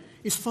people,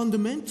 is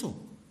fundamental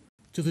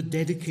to the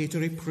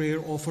dedicatory prayer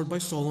offered by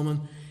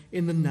Solomon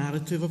in the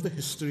narrative of the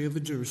history of the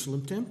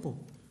Jerusalem temple.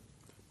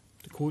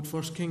 To quote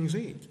 1 Kings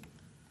 8,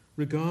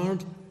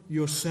 regard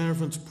your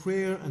servant's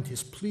prayer and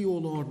his plea, O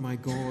Lord my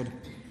God,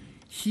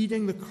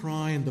 heeding the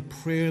cry and the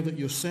prayer that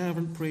your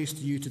servant prays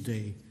to you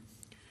today,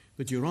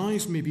 that your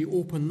eyes may be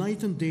open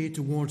night and day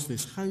towards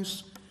this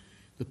house,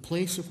 the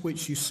place of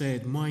which you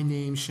said, my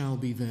name shall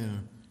be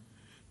there,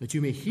 that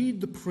you may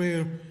heed the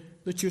prayer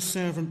that your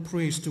servant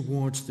prays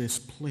towards this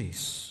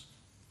place.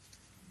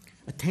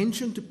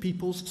 Attention to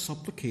people's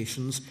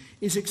supplications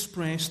is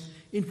expressed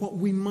in what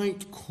we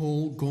might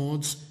call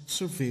God's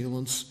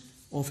surveillance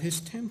of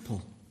his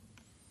temple.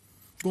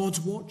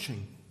 God's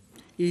watching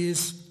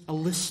is a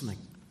listening.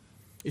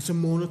 It's a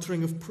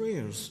monitoring of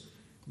prayers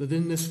that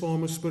in this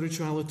form of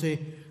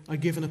spirituality are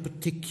given a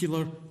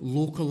particular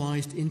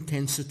localized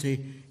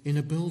intensity in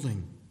a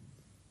building.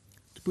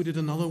 To put it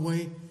another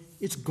way,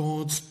 it's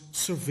God's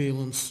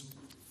surveillance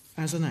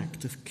as an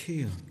act of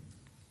care.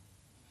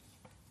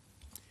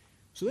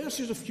 So there's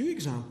just a few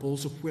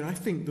examples of where I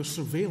think there's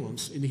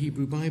surveillance in the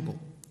Hebrew Bible.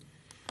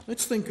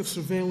 Let's think of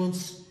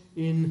surveillance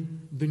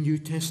in the New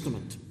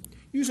Testament,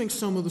 using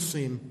some of the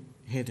same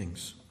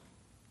headings.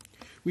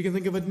 We can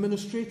think of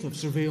administrative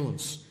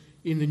surveillance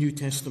in the New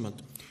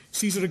Testament.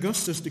 Caesar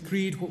Augustus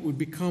decreed what would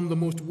become the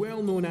most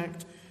well-known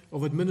act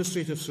of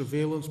administrative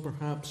surveillance,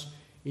 perhaps,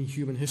 in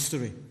human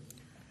history.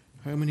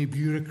 How many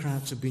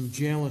bureaucrats have been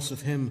jealous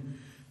of him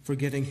for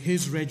getting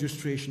his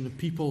registration of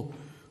people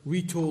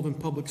retold in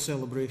public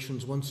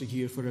celebrations once a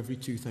year for every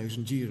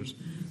 2,000 years.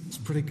 It's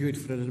pretty good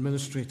for an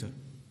administrator.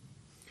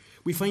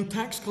 We find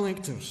tax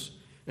collectors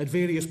at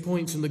various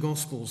points in the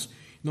Gospels,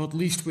 not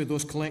least where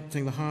those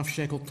collecting the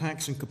half-shekel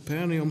tax in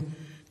Capernaum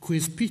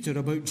quiz Peter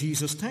about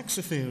Jesus' tax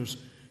affairs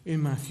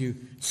in Matthew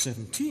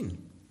 17.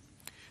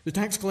 The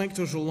tax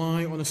collectors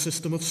rely on a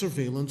system of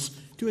surveillance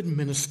to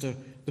administer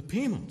the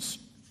payments.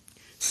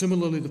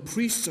 Similarly, the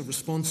priests are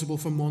responsible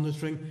for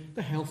monitoring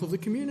the health of the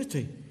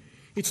community.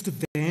 It's to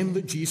them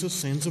that Jesus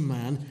sends a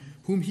man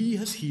whom he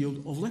has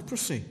healed of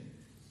leprosy.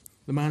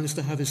 The man is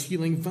to have his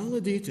healing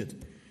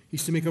validated.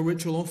 He's to make a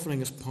ritual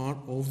offering as part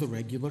of the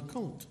regular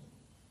cult.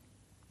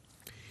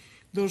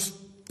 There's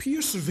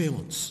peer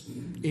surveillance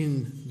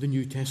in the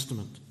New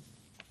Testament.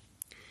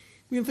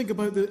 We can think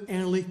about the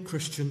early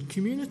Christian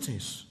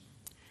communities.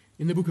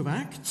 In the book of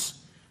Acts,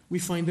 we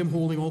find them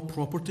holding all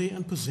property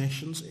and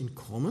possessions in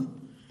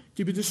common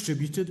to be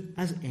distributed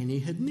as any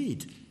had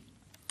need.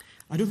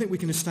 I don't think we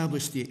can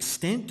establish the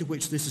extent to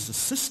which this is a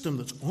system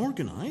that's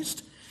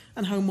organized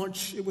and how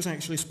much it was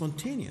actually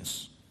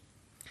spontaneous.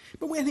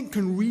 But we, I think,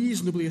 can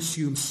reasonably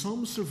assume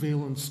some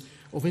surveillance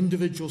of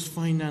individuals'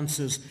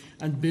 finances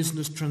and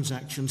business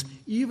transactions,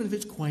 even if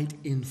it's quite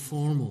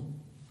informal.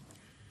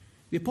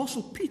 The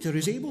Apostle Peter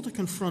is able to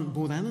confront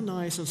both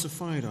Ananias and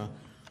Sapphira,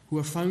 who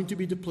are found to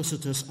be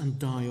duplicitous and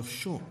die of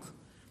shock.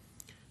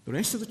 The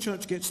rest of the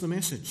church gets the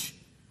message,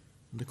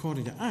 and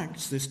according to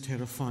Acts, this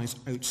terrifies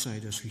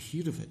outsiders who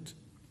hear of it.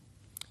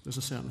 There's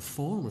a certain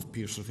form of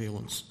peer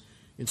surveillance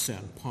in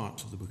certain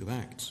parts of the book of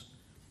Acts.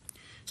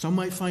 Some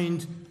might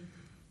find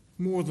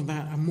more than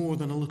that and more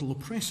than a little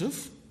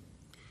oppressive,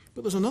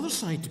 but there's another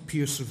side to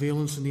peer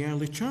surveillance in the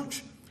early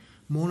church.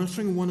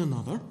 Monitoring one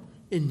another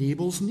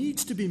enables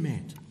needs to be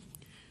met,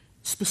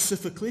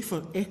 specifically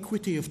for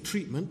equity of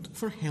treatment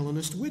for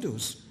Hellenist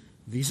widows,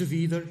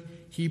 vis-a-vis their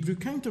Hebrew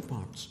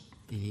counterparts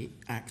in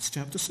Acts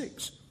chapter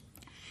 6.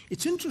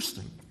 It's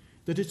interesting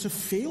that it's a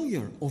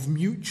failure of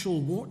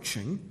mutual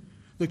watching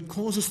that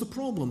causes the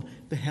problem.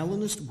 The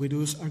Hellenist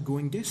widows are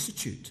going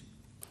destitute.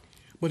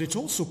 But it's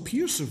also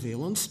peer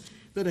surveillance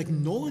that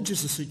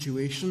acknowledges the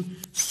situation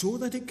so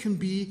that it can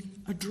be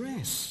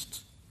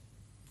addressed.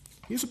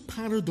 Here's a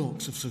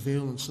paradox of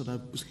surveillance that I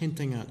was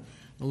hinting at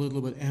a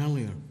little bit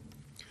earlier.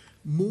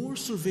 More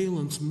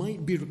surveillance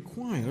might be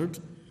required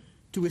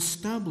to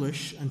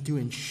establish and to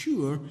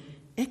ensure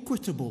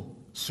equitable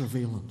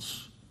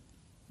surveillance.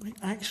 We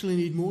actually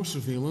need more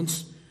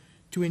surveillance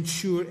to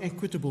ensure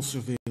equitable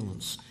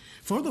surveillance.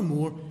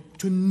 Furthermore,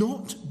 to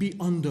not be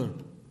under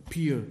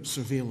peer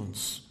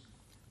surveillance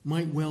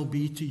might well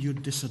be to your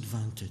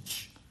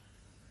disadvantage.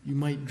 You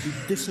might be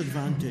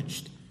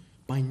disadvantaged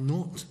by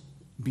not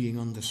being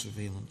under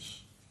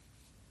surveillance.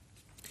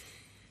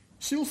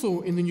 Still,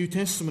 though, in the New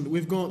Testament,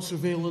 we've got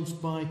surveillance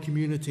by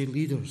community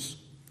leaders.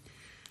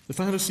 The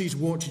Pharisees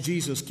watch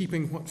Jesus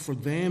keeping what for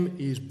them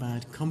is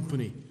bad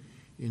company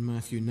in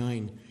Matthew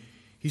 9.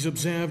 He's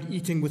observed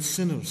eating with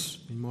sinners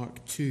in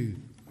Mark 2.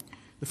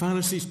 The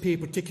Pharisees pay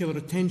particular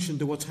attention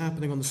to what's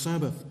happening on the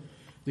Sabbath.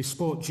 They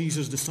spot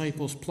Jesus'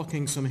 disciples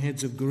plucking some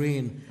heads of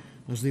grain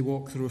as they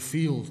walk through a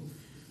field.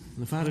 And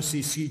the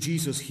Pharisees see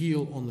Jesus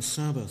heal on the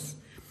Sabbath.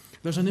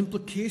 There's an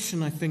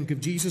implication, I think,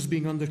 of Jesus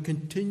being under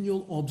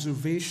continual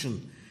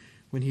observation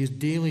when he is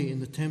daily in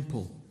the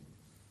temple.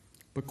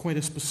 But quite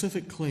a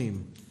specific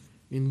claim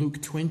in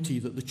Luke 20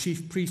 that the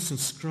chief priests and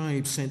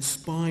scribes sent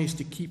spies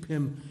to keep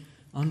him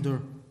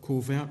under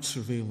covert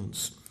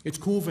surveillance. It's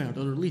covert,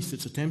 or at least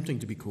it's attempting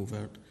to be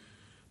covert,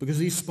 because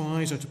these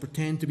spies are to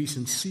pretend to be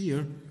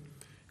sincere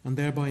and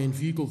thereby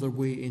inveigle their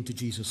way into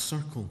Jesus'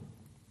 circle.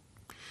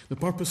 The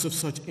purpose of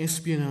such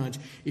espionage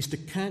is to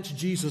catch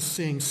Jesus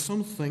saying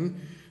something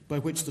by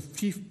which the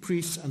chief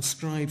priests and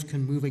scribes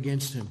can move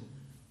against him.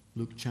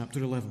 Luke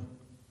chapter 11.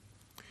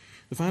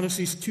 The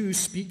Pharisees too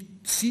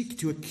seek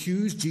to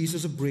accuse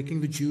Jesus of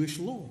breaking the Jewish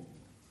law,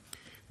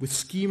 with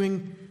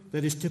scheming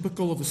that is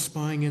typical of the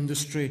spying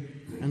industry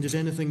and is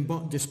anything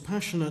but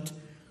dispassionate.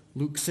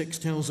 Luke 6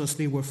 tells us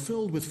they were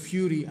filled with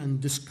fury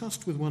and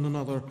discussed with one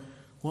another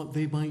what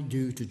they might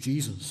do to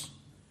Jesus.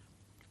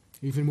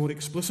 Even more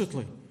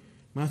explicitly,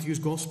 Matthew's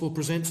Gospel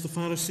presents the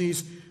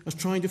Pharisees as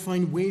trying to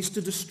find ways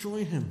to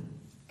destroy him.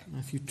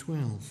 Matthew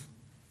 12.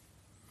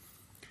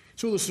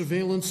 So there's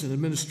surveillance and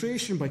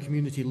administration by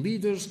community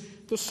leaders.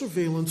 There's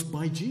surveillance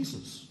by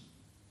Jesus.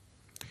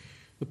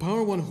 The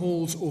power one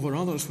holds over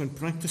others when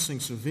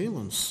practicing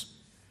surveillance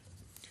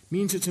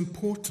means it's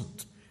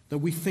important that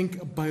we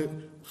think about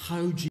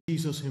how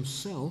Jesus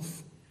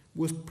himself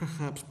was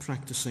perhaps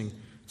practicing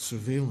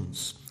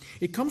surveillance.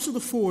 It comes to the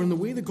fore in the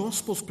way the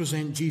Gospels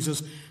present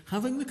Jesus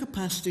having the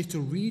capacity to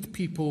read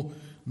people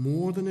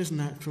more than is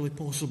naturally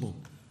possible.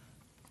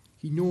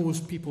 He knows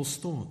people's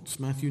thoughts,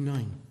 Matthew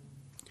 9.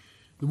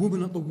 The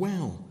woman at the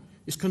well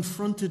is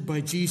confronted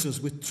by Jesus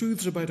with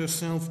truths about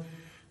herself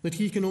that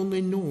he can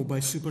only know by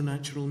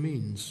supernatural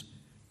means.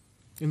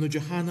 In the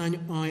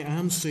Johannine I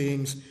am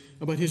sayings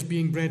about his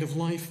being bread of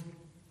life,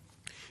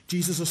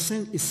 Jesus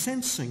is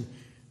sensing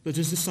that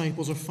his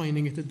disciples are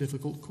finding it a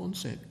difficult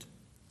concept.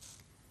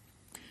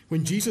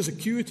 When Jesus'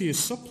 acuity is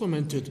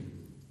supplemented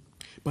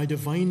by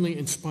divinely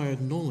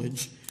inspired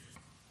knowledge,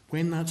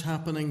 when that's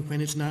happening,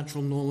 when it's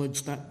natural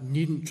knowledge, that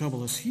needn't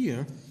trouble us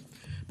here.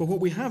 But what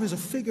we have is a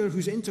figure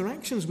whose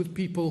interactions with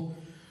people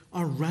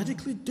are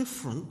radically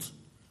different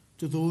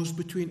to those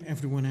between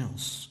everyone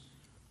else.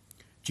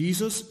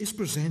 Jesus is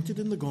presented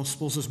in the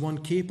Gospels as one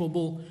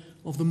capable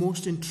of the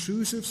most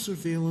intrusive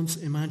surveillance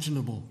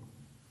imaginable,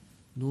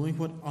 knowing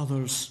what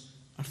others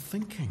are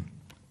thinking.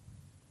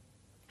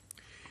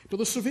 But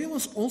the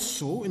surveillance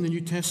also in the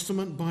New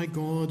Testament by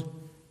God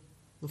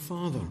the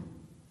Father.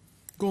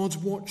 God's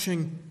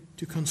watching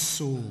to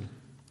console.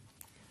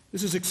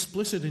 This is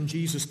explicit in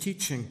Jesus'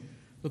 teaching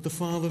that the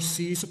Father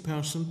sees a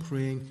person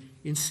praying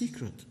in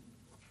secret.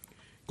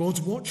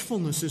 God's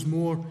watchfulness is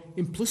more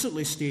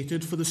implicitly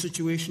stated for the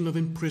situation of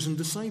imprisoned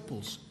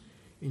disciples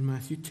in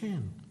Matthew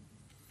 10.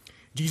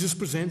 Jesus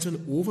presents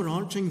an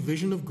overarching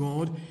vision of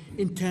God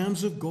in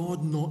terms of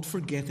God not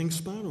forgetting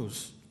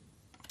sparrows.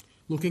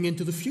 Looking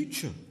into the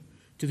future,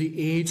 to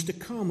the age to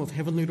come of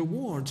heavenly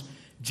rewards,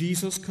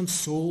 Jesus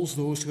consoles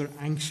those who are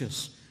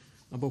anxious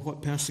about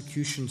what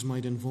persecutions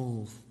might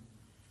involve.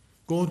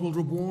 God will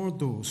reward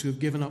those who have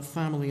given up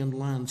family and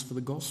lands for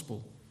the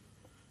gospel.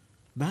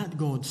 That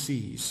God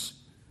sees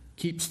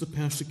keeps the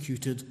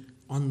persecuted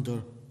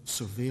under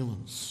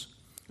surveillance.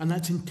 And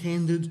that's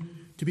intended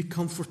to be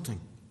comforting,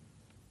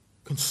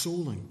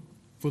 consoling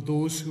for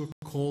those who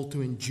are called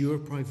to endure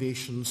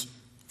privations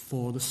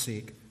for the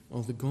sake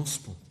of the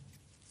gospel.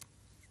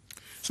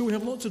 So we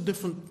have lots of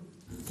different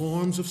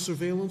forms of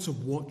surveillance,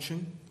 of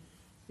watching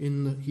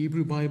in the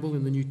Hebrew Bible,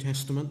 in the New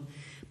Testament,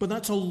 but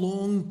that's a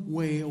long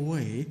way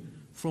away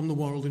from the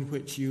world in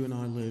which you and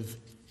I live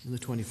in the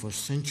 21st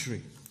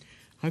century.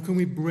 How can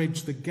we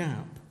bridge the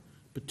gap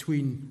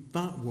between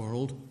that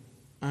world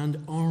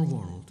and our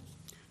world?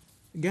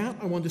 The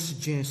gap I want to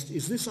suggest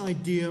is this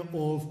idea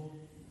of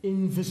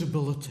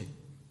invisibility.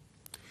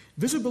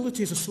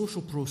 Visibility is a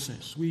social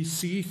process. We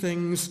see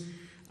things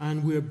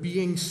and we're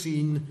being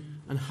seen,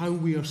 and how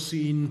we are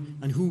seen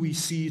and who we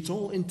see, it's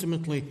all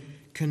intimately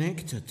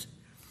connected.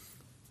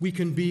 We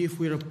can be, if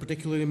we're a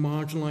particularly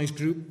marginalised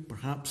group,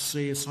 perhaps,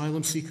 say,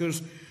 asylum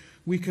seekers,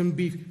 we can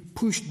be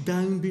pushed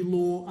down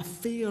below a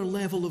fair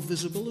level of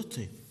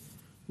visibility.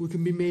 We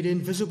can be made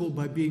invisible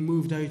by being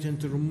moved out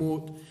into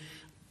remote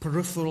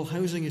peripheral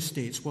housing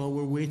estates while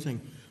we're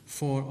waiting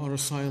for our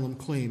asylum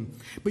claim.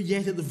 But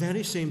yet at the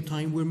very same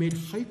time we're made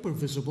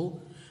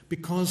hyper-visible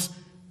because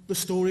the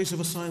stories of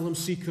asylum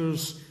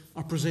seekers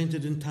are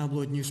presented in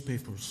tabloid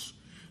newspapers.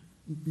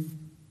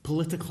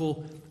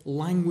 Political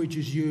language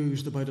is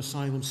used about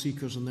asylum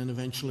seekers and then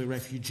eventually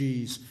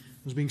refugees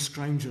as being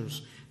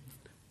scroungers.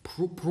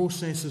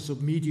 Processes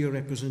of media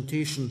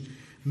representation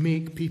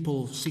make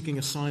people seeking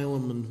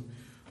asylum and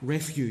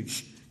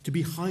refuge to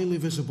be highly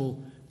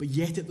visible, but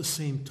yet at the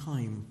same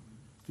time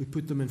we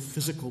put them in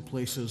physical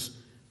places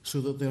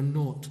so that they're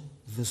not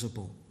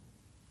visible.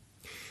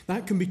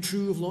 That can be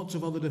true of lots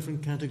of other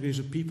different categories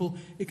of people.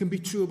 It can be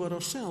true about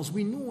ourselves.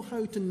 We know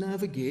how to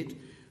navigate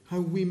how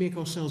we make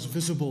ourselves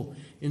visible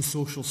in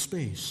social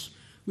space.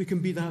 We can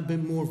be that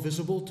bit more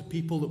visible to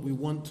people that we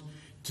want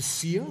to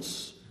see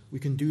us. We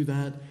can do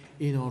that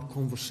in our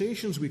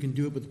conversations. We can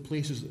do it with the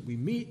places that we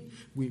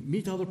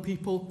meet other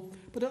people.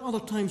 But at other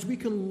times we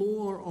can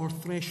lower our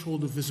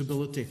threshold of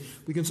visibility.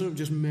 We can sort of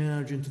just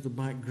merge into the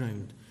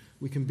background.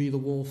 We can be the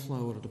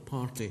wallflower at a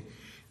party.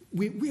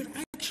 We're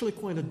actually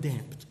quite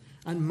adept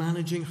at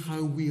managing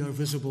how we are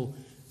visible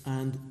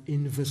and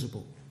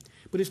invisible.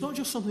 But it's not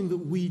just something that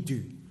we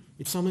do.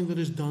 It's something that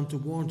is done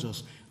towards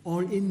us.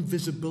 Our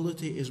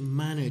invisibility is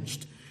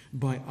managed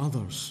by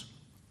others.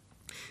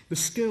 The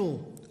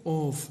skill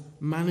of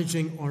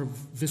managing our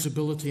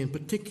visibility in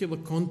particular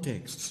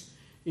contexts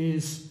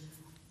is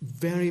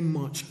very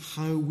much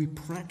how we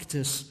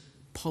practice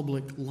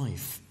public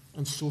life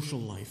and social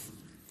life.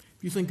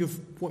 If you think of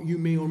what you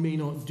may or may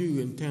not do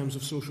in terms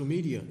of social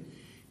media,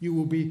 you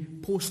will be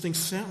posting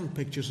certain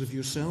pictures of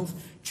yourself,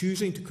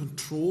 choosing to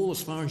control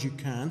as far as you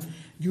can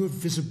your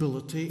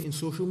visibility in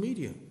social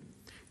media.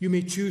 You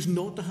may choose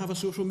not to have a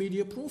social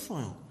media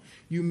profile.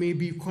 You may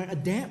be quite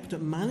adept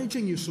at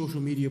managing your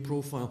social media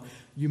profile.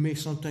 You may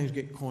sometimes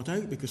get caught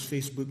out because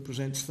Facebook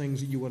presents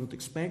things that you weren't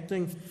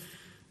expecting,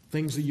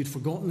 things that you'd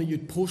forgotten that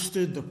you'd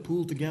posted, they're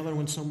pulled together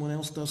when someone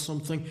else does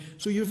something.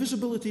 So your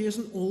visibility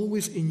isn't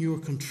always in your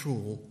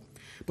control.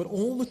 But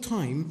all the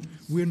time,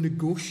 we're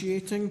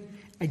negotiating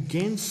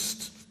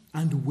against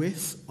and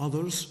with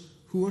others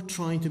who are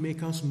trying to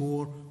make us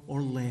more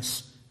or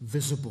less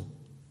visible.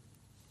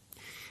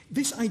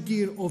 This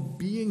idea of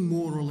being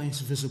more or less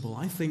visible,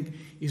 I think,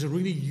 is a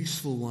really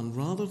useful one,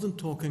 rather than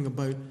talking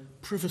about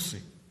privacy.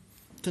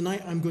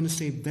 Tonight I'm going to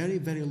say very,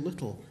 very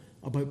little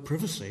about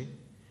privacy,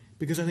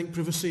 because I think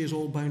privacy is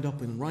all bound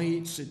up in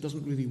rights. It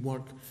doesn't really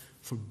work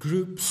for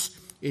groups.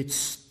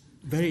 It's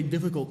very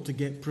difficult to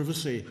get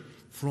privacy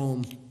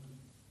from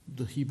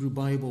the Hebrew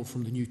Bible,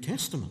 from the New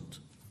Testament.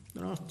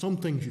 There are some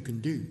things you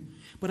can do.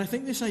 But I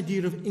think this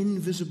idea of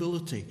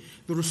invisibility,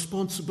 the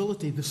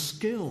responsibility, the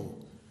skill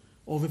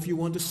of, if you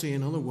want to say,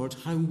 in other words,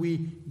 how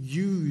we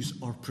use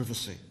our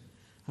privacy,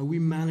 how we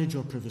manage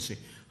our privacy,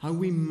 how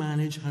we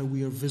manage how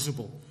we are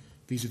visible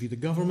vis-à-vis the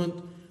government,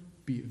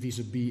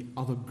 vis-à-vis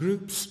other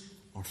groups,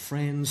 our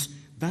friends,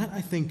 that, I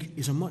think,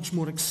 is a much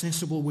more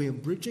accessible way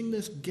of bridging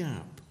this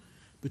gap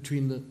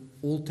between the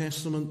Old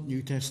Testament,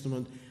 New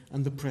Testament,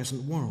 and the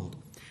present world.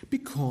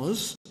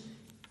 Because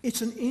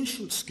it's an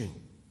ancient skill.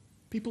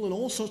 People in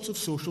all sorts of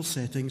social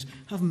settings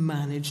have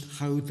managed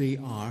how they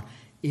are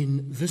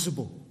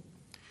invisible.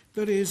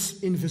 There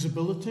is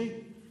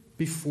invisibility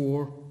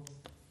before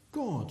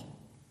God.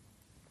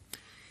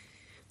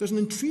 There's an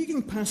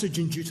intriguing passage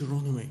in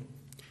Deuteronomy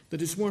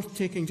that it's worth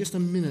taking just a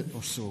minute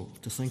or so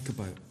to think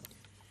about,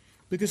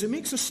 because it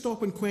makes us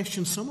stop and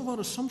question some of our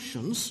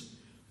assumptions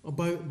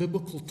about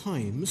biblical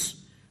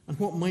times and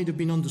what might have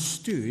been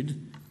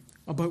understood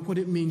about what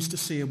it means to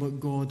say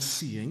about God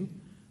seeing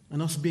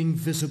and us being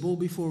visible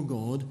before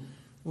God,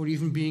 or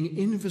even being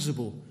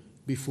invisible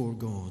before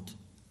God.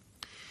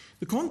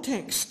 The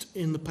context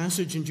in the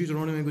passage in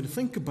Deuteronomy I'm going to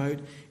think about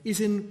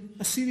is in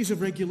a series of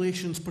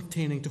regulations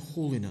pertaining to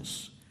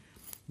holiness.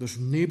 There's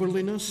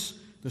neighbourliness,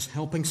 there's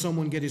helping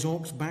someone get his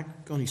ox back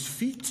on his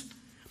feet,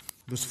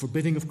 there's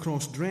forbidding of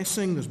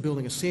cross-dressing, there's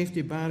building a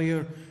safety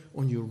barrier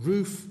on your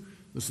roof,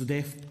 there's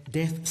the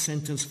death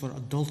sentence for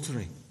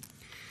adultery.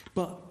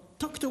 But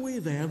tucked away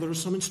there are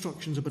some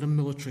instructions about a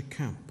military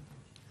camp.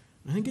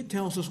 I think it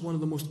tells us one of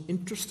the most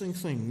interesting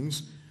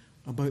things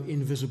about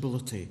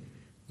invisibility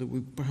that we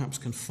perhaps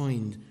can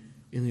find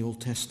in the Old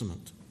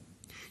Testament.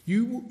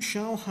 You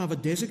shall have a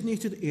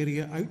designated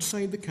area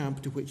outside the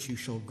camp to which you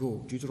shall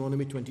go.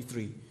 Deuteronomy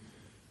 23.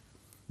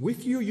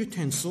 With your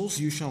utensils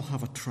you shall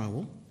have a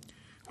trowel.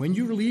 When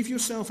you relieve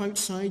yourself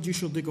outside, you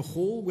shall dig a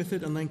hole with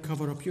it and then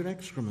cover up your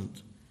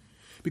excrement.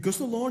 Because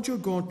the Lord your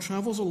God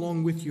travels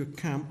along with your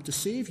camp to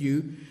save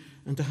you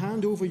and to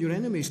hand over your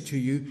enemies to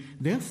you,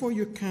 therefore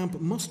your camp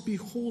must be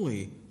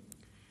holy,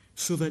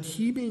 so that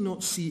he may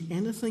not see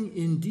anything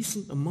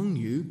indecent among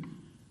you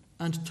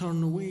and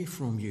turn away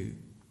from you.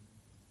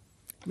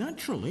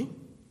 Naturally,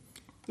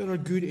 there are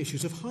good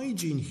issues of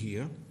hygiene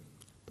here,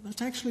 but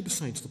that's actually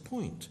besides the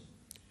point.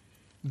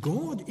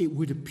 God, it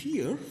would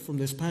appear from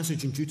this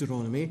passage in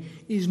Deuteronomy,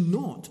 is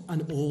not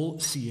an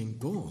all-seeing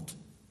God.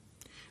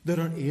 There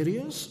are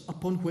areas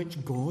upon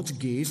which God's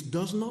gaze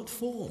does not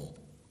fall.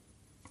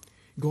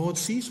 God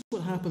sees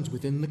what happens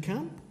within the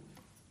camp,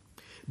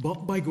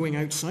 but by going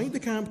outside the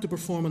camp to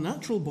perform a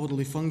natural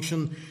bodily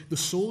function, the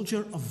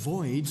soldier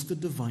avoids the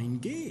divine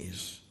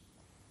gaze.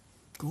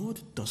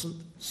 God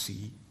doesn't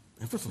see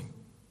everything.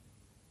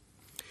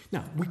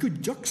 Now, we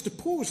could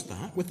juxtapose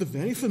that with the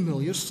very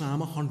familiar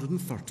Psalm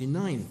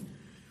 139,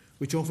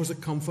 which offers a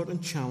comfort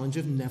and challenge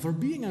of never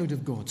being out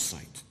of God's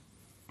sight.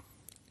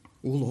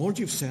 O Lord,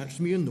 you've searched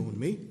me and known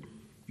me.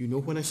 You know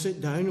when I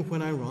sit down and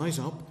when I rise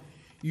up.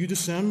 You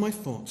discern my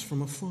thoughts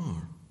from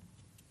afar.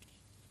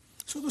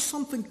 So there's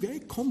something very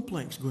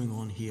complex going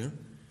on here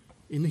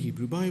in the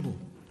Hebrew Bible.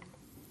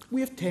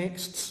 We have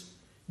texts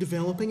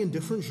developing in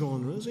different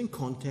genres, in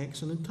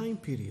contexts and in time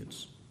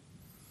periods.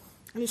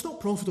 And it's not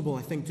profitable,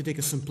 I think, to take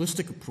a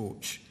simplistic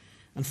approach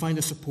and find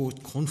a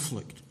supposed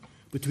conflict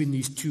between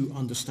these two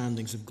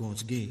understandings of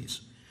God's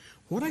gaze.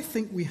 What I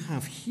think we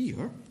have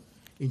here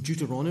in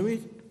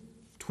Deuteronomy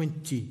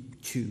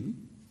 22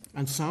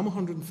 and Psalm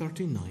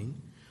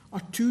 139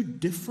 are two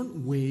different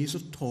ways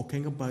of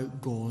talking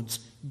about God's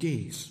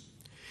gaze.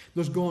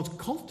 There's God's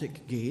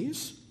cultic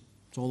gaze.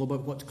 It's all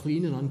about what's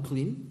clean and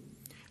unclean.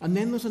 And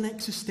then there's an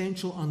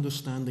existential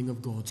understanding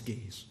of God's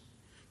gaze.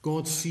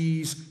 God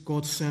sees,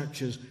 God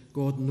searches,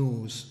 God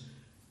knows.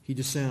 He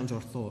discerns our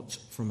thoughts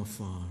from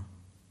afar.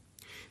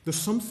 There's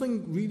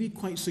something really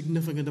quite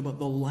significant about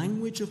the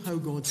language of how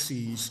God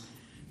sees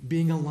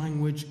being a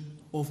language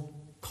of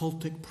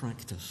cultic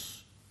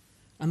practice.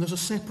 And there's a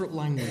separate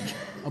language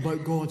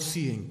about God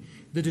seeing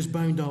that is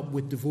bound up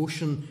with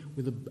devotion,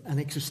 with an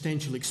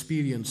existential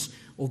experience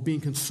of being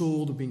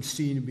consoled, of being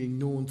seen, of being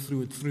known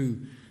through and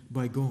through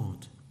by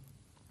God.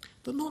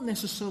 They're not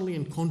necessarily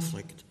in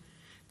conflict.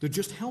 They're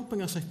just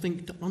helping us, I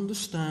think, to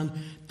understand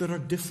there are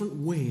different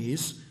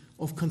ways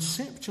of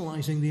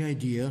conceptualizing the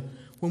idea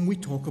when we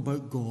talk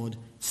about God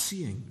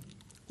seeing,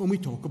 when we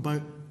talk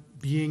about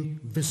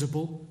being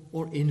visible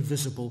or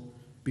invisible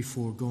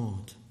before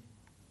God.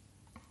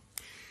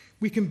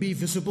 We can be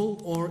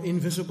visible or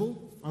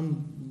invisible,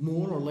 and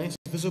more or less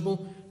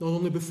visible, not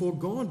only before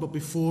God, but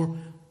before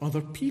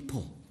other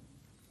people.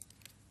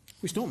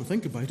 If we stop and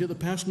think about it, the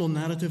personal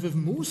narrative of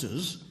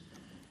Moses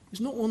is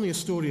not only a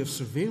story of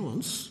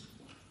surveillance,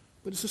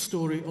 but it's a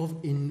story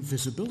of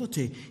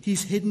invisibility.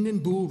 He's hidden in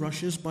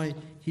bulrushes by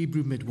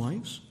Hebrew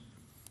midwives.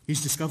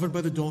 He's discovered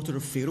by the daughter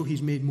of Pharaoh.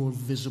 He's made more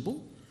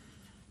visible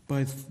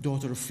by the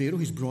daughter of Pharaoh.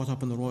 He's brought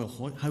up in the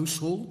royal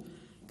household.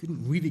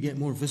 Couldn't really get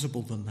more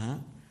visible than that.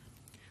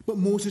 But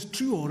Moses'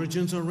 true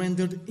origins are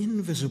rendered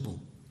invisible.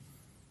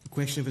 The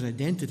question of his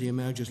identity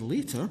emerges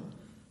later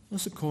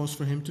as the cause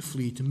for him to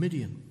flee to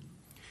Midian.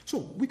 So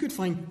we could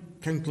find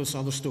countless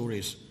other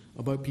stories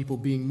about people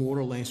being more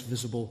or less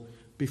visible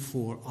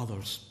before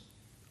others.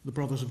 The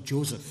brothers of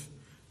Joseph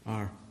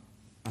are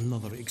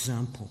another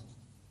example.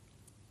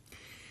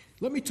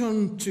 Let me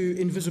turn to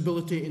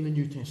invisibility in the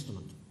New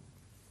Testament.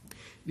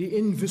 The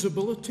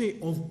invisibility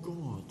of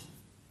God.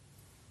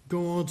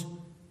 God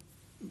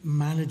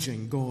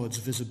managing God's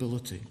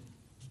visibility.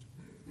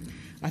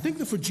 I think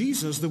that for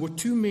Jesus there were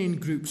two main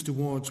groups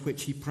towards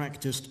which he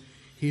practiced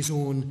his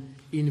own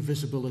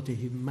invisibility.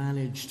 He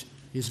managed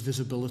his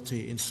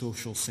visibility in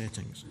social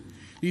settings.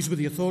 These were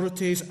the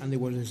authorities and they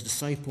were his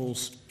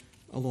disciples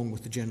along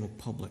with the general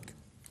public.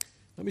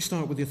 Let me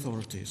start with the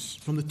authorities.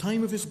 From the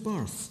time of his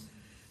birth,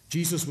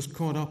 Jesus was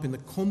caught up in the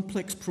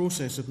complex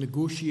process of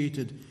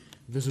negotiated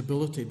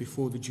visibility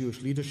before the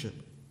Jewish leadership.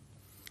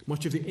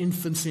 Much of the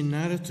infancy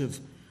narrative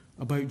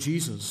about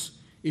Jesus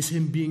is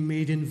him being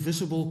made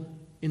invisible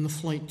in the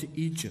flight to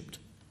Egypt,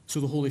 so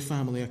the Holy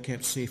Family are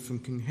kept safe from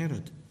King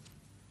Herod.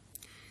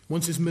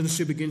 Once his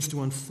ministry begins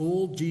to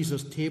unfold,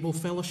 Jesus' table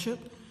fellowship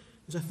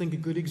is, I think, a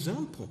good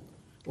example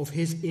of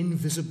his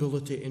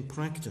invisibility in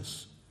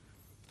practice.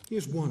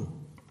 Here's one,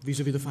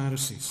 vis-a-vis the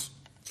Pharisees.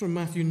 It's from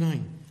Matthew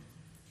 9.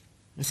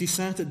 As he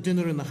sat at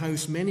dinner in the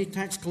house, many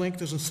tax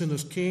collectors and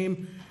sinners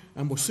came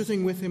and were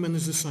sitting with him and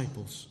his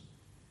disciples.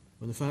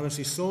 When the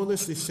Pharisees saw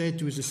this, they said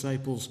to his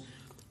disciples,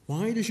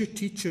 "Why does your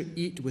teacher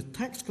eat with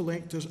tax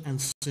collectors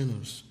and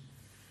sinners?"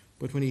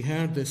 But when he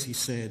heard this, he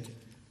said,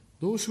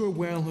 "Those who are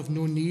well have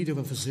no need of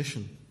a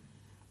physician,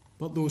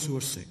 but those who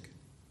are sick.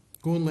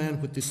 Go and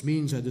learn what this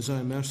means. I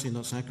desire mercy,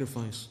 not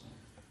sacrifice.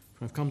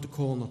 For I've come to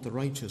call not the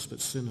righteous, but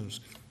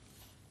sinners."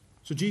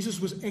 So Jesus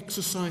was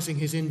exercising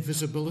his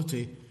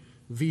invisibility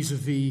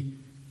vis-a-vis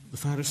the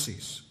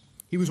Pharisees.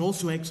 He was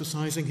also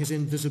exercising his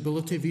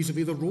invisibility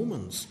vis-a-vis the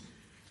Romans.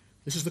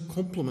 This is the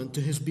complement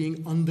to his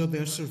being under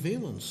their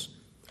surveillance.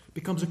 It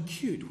becomes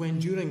acute when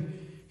during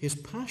his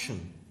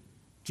passion,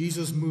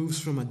 Jesus moves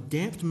from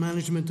adept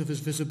management of his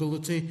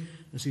visibility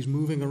as he's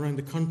moving around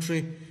the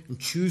country and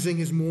choosing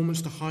his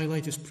moments to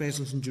highlight his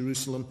presence in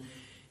Jerusalem.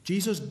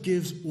 Jesus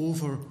gives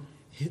over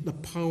the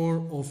power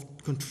of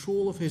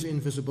control of his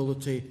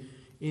invisibility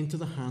into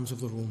the hands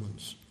of the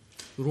Romans.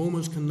 The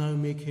Romans can now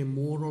make him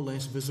more or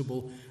less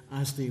visible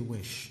as they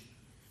wish.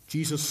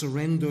 Jesus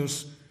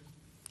surrenders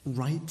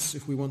rights,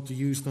 if we want to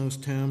use those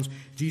terms.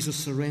 Jesus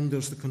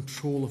surrenders the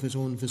control of his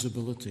own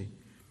visibility.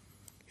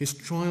 His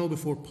trial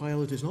before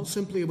Pilate is not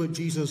simply about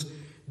Jesus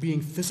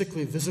being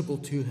physically visible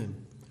to him,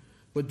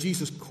 but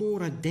Jesus'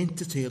 core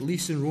identity, at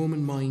least in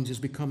Roman minds, is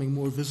becoming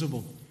more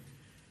visible.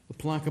 The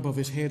plaque above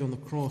his head on the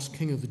cross,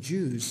 King of the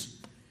Jews,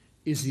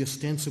 is the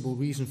ostensible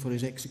reason for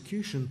his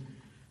execution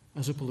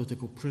as a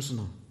political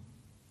prisoner.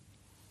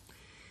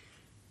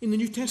 In the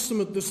New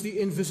Testament, there's the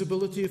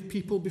invisibility of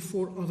people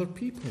before other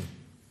people.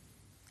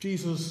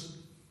 Jesus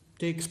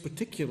takes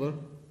particular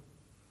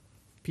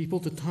people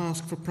to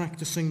task for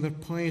practicing their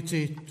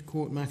piety, to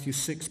quote Matthew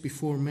 6,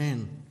 before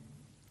men.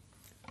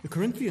 The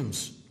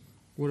Corinthians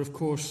were, of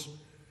course,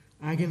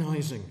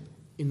 agonizing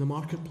in the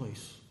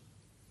marketplace.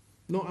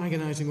 Not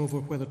agonizing over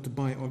whether to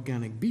buy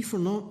organic beef or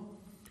not.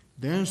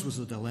 Theirs was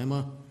the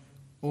dilemma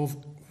of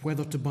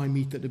whether to buy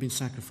meat that had been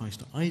sacrificed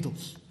to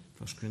idols.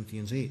 1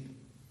 Corinthians 8.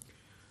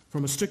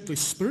 From a strictly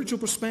spiritual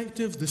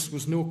perspective, this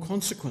was no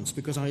consequence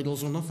because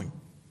idols are nothing.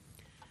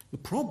 The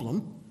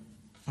problem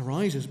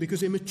arises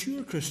because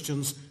immature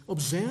Christians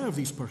observe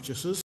these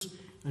purchases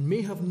and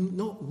may have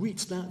not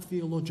reached that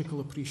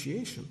theological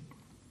appreciation.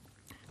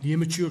 The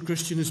immature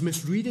Christian is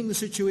misreading the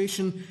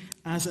situation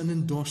as an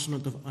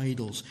endorsement of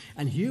idols.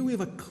 And here we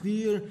have a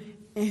clear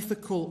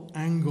ethical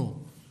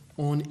angle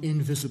on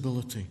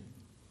invisibility.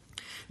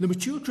 The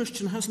mature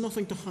Christian has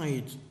nothing to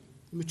hide.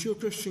 The mature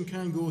Christian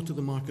can go to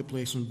the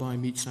marketplace and buy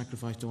meat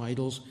sacrificed to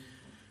idols,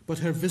 but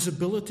her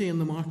visibility in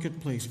the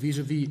marketplace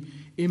vis-a-vis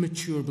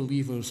immature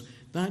believers,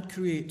 that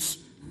creates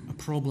a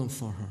problem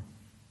for her.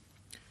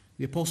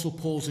 The Apostle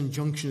Paul's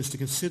injunction is to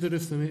consider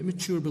if the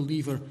immature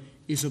believer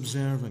is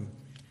observing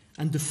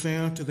and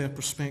defer to their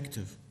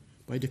perspective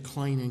by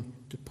declining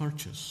to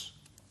purchase.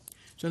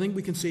 So I think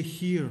we can say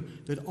here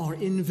that our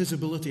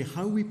invisibility,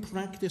 how we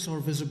practice our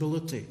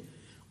visibility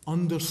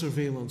under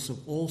surveillance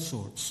of all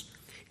sorts,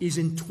 is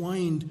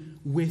entwined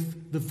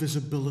with the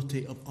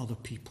visibility of other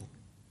people.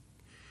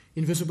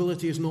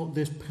 Invisibility is not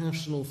this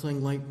personal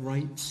thing like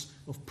rights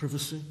of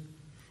privacy.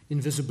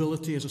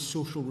 Invisibility is a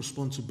social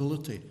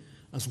responsibility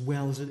as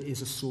well as it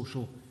is a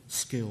social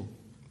skill.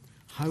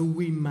 How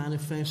we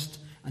manifest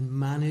and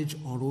manage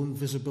our own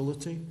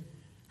visibility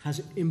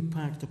has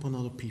impact upon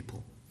other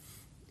people.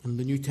 And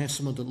the New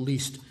Testament, at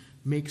least,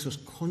 makes us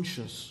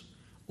conscious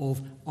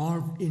of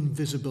our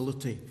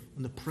invisibility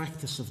and the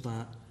practice of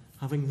that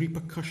having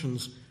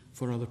repercussions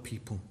for other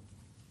people.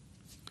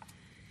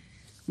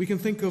 We can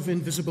think of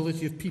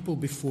invisibility of people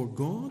before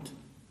God.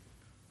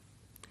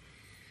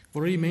 I've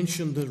already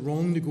mentioned the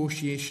wrong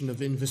negotiation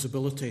of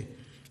invisibility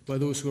by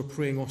those who are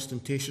praying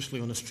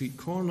ostentatiously on a street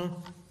corner.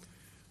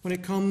 When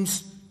it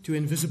comes to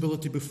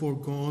invisibility before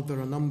God, there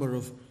are a number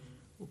of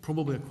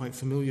probably quite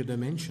familiar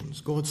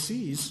dimensions. God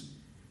sees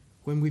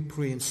when we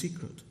pray in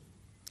secret.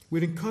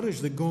 We're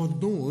encouraged that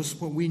God knows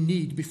what we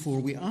need before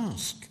we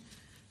ask,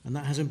 and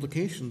that has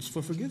implications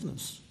for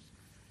forgiveness.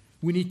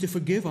 We need to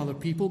forgive other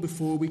people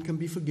before we can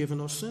be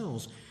forgiven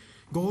ourselves.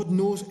 God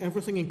knows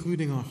everything,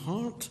 including our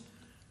heart.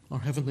 Our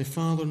Heavenly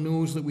Father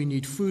knows that we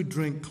need food,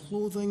 drink,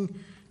 clothing,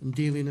 and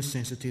daily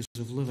necessities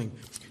of living.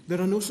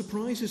 There are no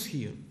surprises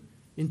here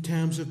in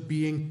terms of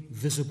being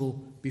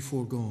visible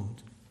before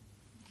God.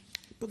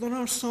 But there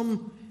are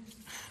some,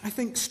 I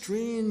think,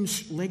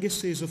 strange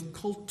legacies of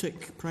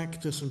cultic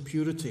practice and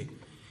purity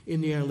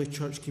in the early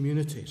church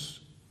communities.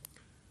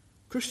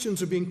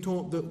 Christians are being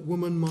taught that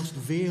women must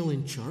veil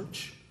in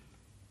church.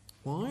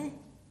 Why?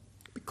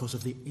 Because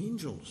of the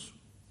angels.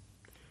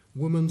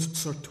 Women's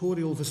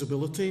sartorial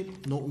visibility,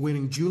 not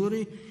wearing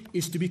jewellery,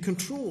 is to be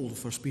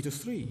controlled, 1 Peter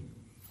 3.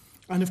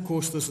 And of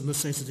course there's the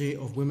necessity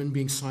of women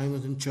being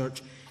silent in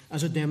church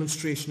as a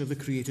demonstration of the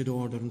created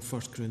order in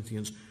 1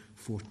 Corinthians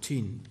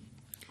 14.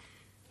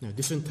 Now,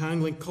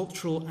 disentangling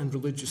cultural and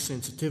religious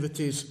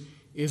sensitivities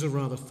is a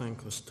rather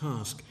thankless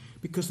task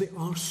because they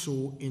are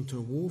so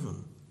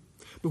interwoven.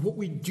 But what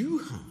we do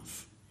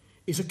have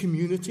is a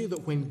community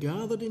that, when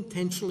gathered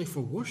intentionally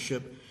for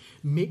worship,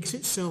 makes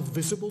itself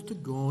visible to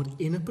God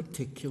in a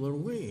particular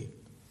way.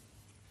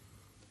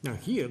 Now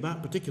here,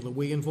 that particular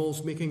way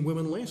involves making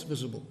women less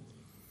visible,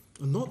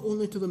 and not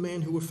only to the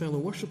men who were fellow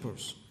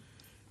worshippers,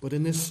 but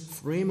in this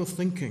frame of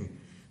thinking,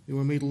 they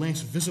were made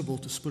less visible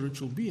to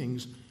spiritual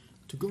beings,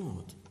 to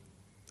God.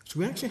 So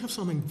we actually have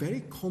something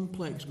very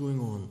complex going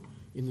on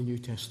in the New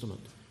Testament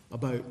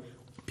about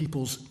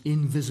people's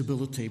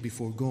invisibility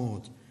before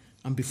God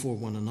and before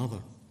one another.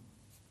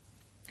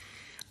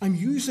 I'm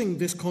using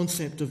this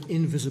concept of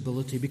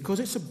invisibility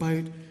because it's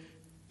about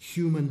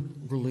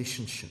human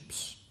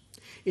relationships.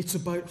 It's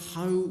about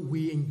how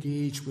we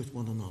engage with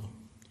one another.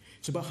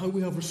 It's about how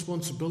we have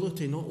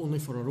responsibility not only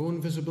for our own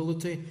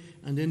visibility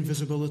and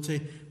invisibility,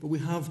 but we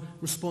have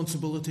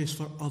responsibilities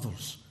for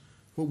others.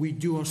 What we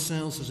do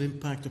ourselves has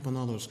impact upon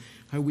others.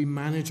 How we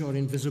manage our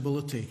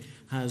invisibility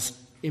has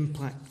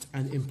impact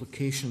and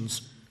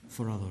implications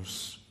for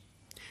others.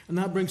 And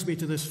that brings me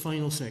to this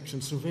final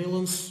section,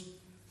 surveillance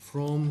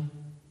from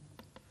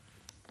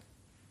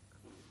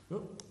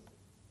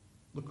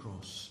the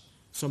cross.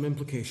 Some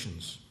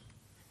implications.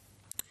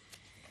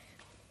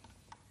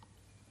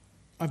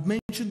 I've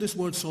mentioned this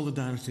word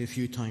solidarity a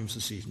few times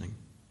this evening.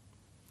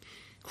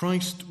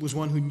 Christ was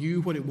one who knew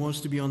what it was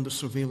to be under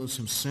surveillance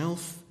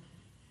himself.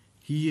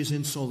 He is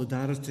in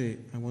solidarity,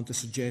 I want to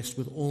suggest,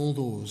 with all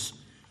those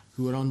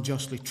who are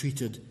unjustly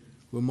treated,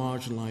 who are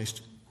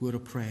marginalized, who are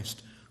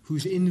oppressed,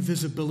 whose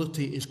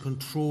invisibility is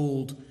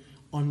controlled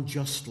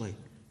unjustly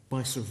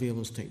by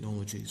surveillance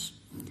technologies.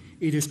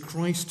 It is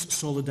Christ's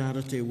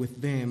solidarity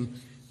with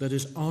them that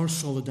is our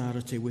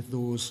solidarity with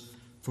those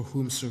for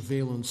whom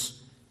surveillance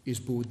is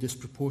both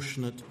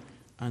disproportionate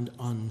and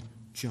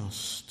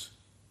unjust.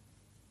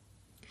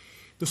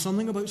 There's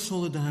something about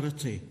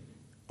solidarity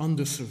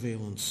under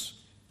surveillance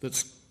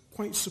that's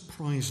quite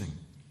surprising.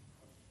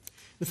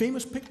 The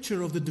famous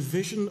picture of the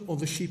division of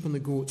the sheep and the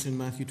goats in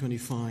Matthew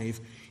 25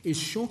 is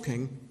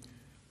shocking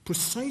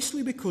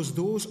precisely because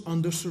those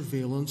under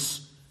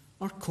surveillance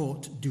are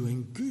caught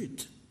doing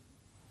good.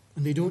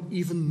 And they don't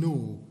even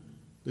know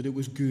that it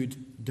was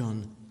good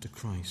done to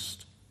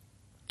Christ.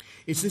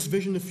 It's this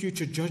vision of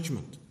future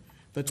judgment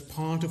that's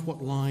part of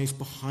what lies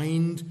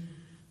behind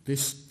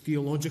this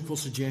theological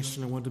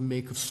suggestion I want to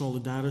make of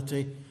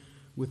solidarity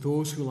with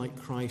those who, like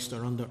Christ,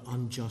 are under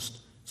unjust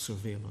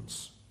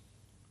surveillance.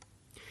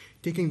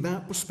 Taking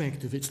that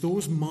perspective, it's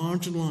those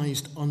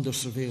marginalized under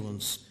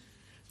surveillance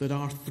that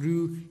are,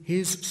 through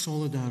his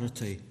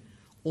solidarity,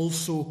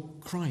 also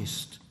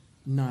Christ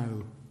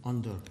now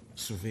under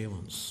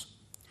surveillance.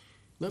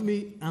 Let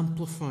me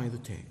amplify the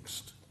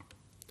text.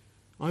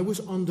 I was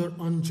under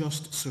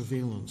unjust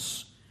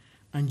surveillance,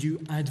 and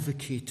you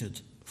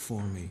advocated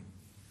for me.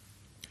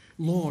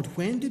 Lord,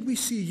 when did we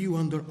see you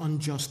under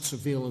unjust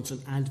surveillance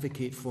and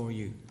advocate for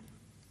you?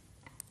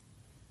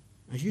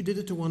 As you did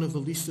it to one of the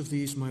least of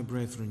these, my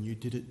brethren, you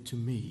did it to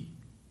me.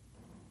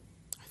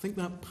 I think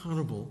that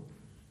parable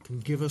can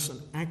give us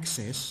an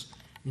access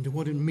into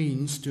what it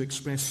means to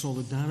express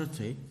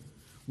solidarity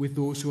with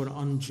those who are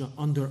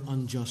under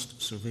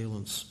unjust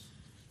surveillance.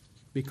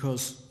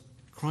 Because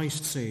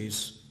Christ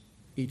says,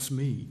 it's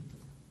me.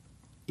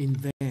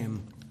 In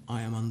them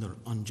I am under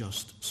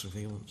unjust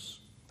surveillance.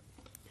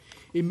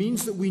 It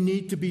means that we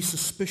need to be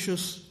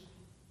suspicious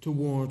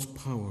towards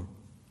power.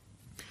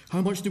 How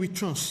much do we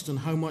trust and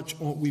how much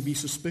ought we be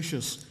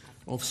suspicious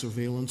of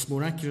surveillance?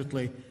 More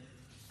accurately,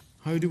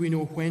 how do we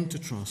know when to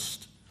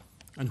trust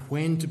and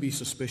when to be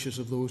suspicious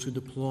of those who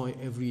deploy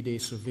everyday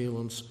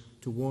surveillance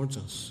towards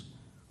us?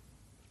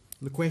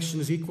 The question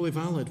is equally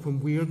valid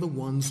when we're the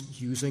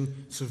ones using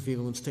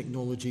surveillance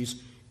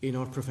technologies in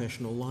our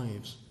professional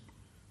lives.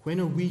 When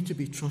are we to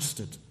be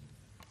trusted?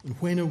 And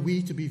when are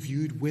we to be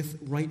viewed with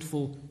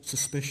rightful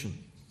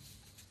suspicion?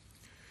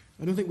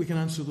 I don't think we can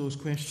answer those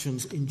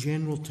questions in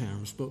general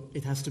terms, but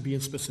it has to be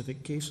in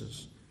specific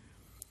cases.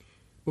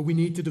 But we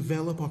need to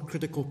develop our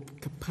critical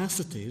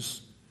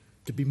capacities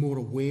to be more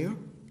aware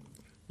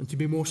and to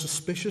be more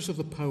suspicious of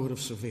the power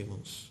of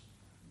surveillance.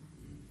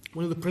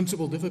 One of the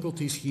principal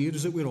difficulties here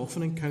is that we're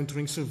often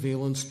encountering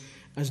surveillance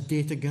as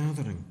data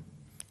gathering,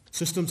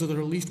 systems that are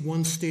at least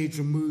one stage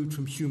removed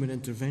from human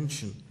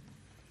intervention.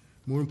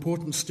 More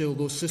important still,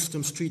 those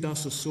systems treat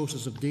us as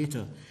sources of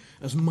data,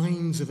 as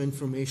mines of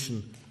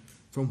information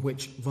from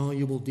which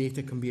valuable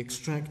data can be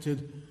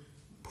extracted,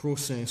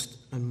 processed,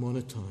 and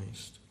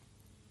monetized.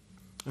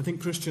 I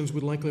think Christians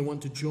would likely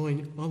want to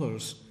join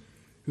others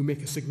who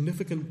make a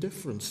significant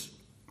difference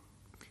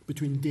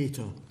between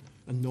data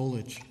and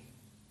knowledge,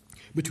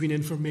 between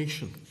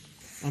information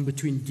and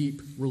between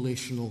deep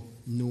relational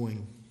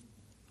knowing.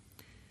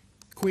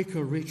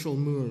 Quaker Rachel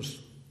Moores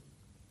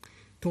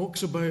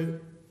talks about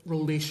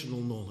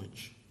relational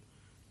knowledge.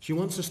 She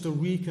wants us to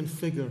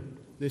reconfigure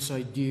this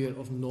idea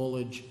of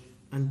knowledge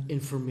and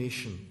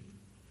information.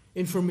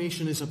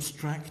 Information is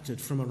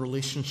abstracted from a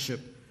relationship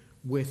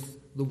with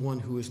the one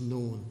who is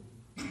known.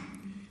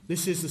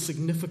 This is the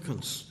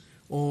significance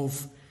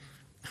of,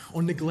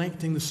 or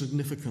neglecting the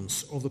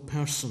significance of the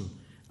person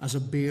as a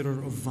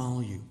bearer of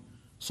value.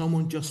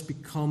 Someone just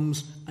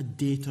becomes a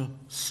data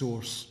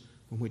source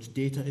from which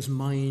data is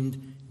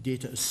mined,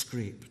 data is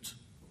scraped.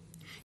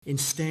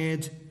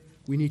 Instead,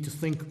 we need to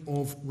think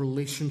of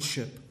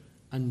relationship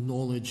and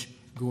knowledge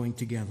going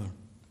together.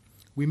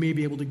 We may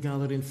be able to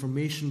gather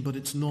information, but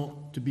it's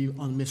not to be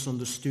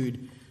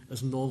misunderstood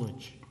as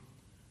knowledge.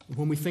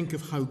 When we think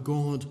of how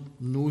God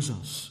knows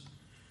us,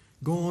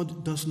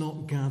 God does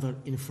not gather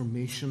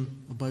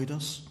information about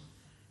us.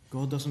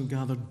 God doesn't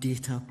gather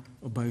data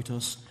about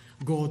us.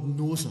 God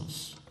knows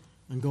us.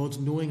 And God's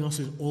knowing us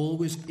is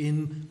always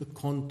in the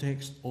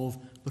context of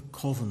the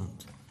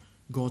covenant,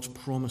 God's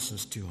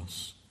promises to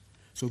us.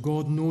 So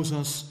God knows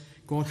us.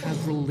 God has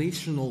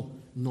relational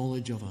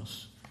knowledge of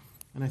us.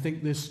 And I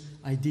think this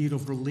idea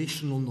of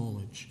relational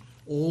knowledge,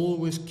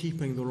 always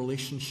keeping the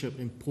relationship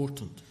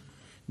important,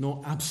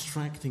 not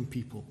abstracting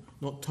people,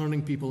 not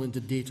turning people into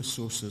data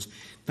sources,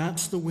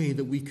 that's the way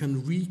that we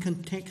can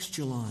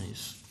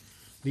recontextualize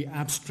the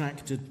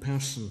abstracted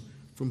person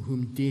from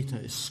whom data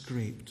is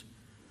scraped.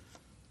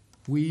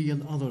 We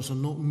and others are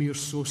not mere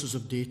sources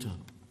of data.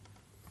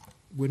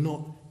 We're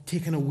not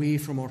taken away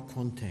from our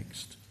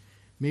context.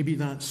 Maybe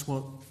that's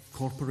what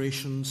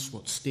corporations,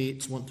 what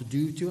states want to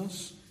do to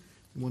us.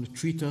 We want to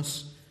treat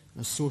us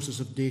as sources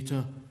of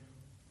data,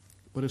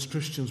 but as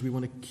Christians we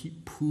want to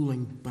keep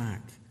pulling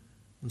back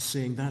and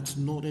saying that's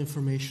not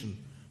information.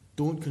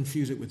 Don't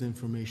confuse it with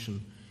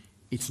information.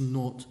 It's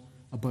not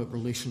about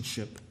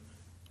relationship.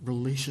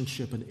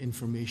 Relationship and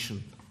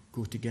information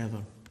go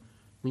together.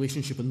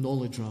 Relationship and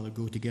knowledge, rather,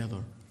 go together.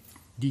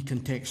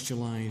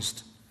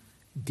 Decontextualized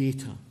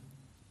data,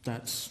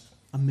 that's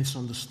a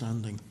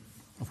misunderstanding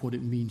of what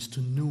it means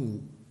to know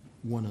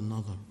one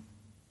another.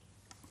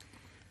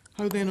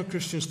 How then are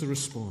Christians to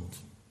respond?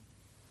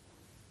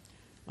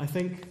 I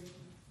think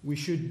we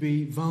should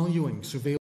be valuing surveillance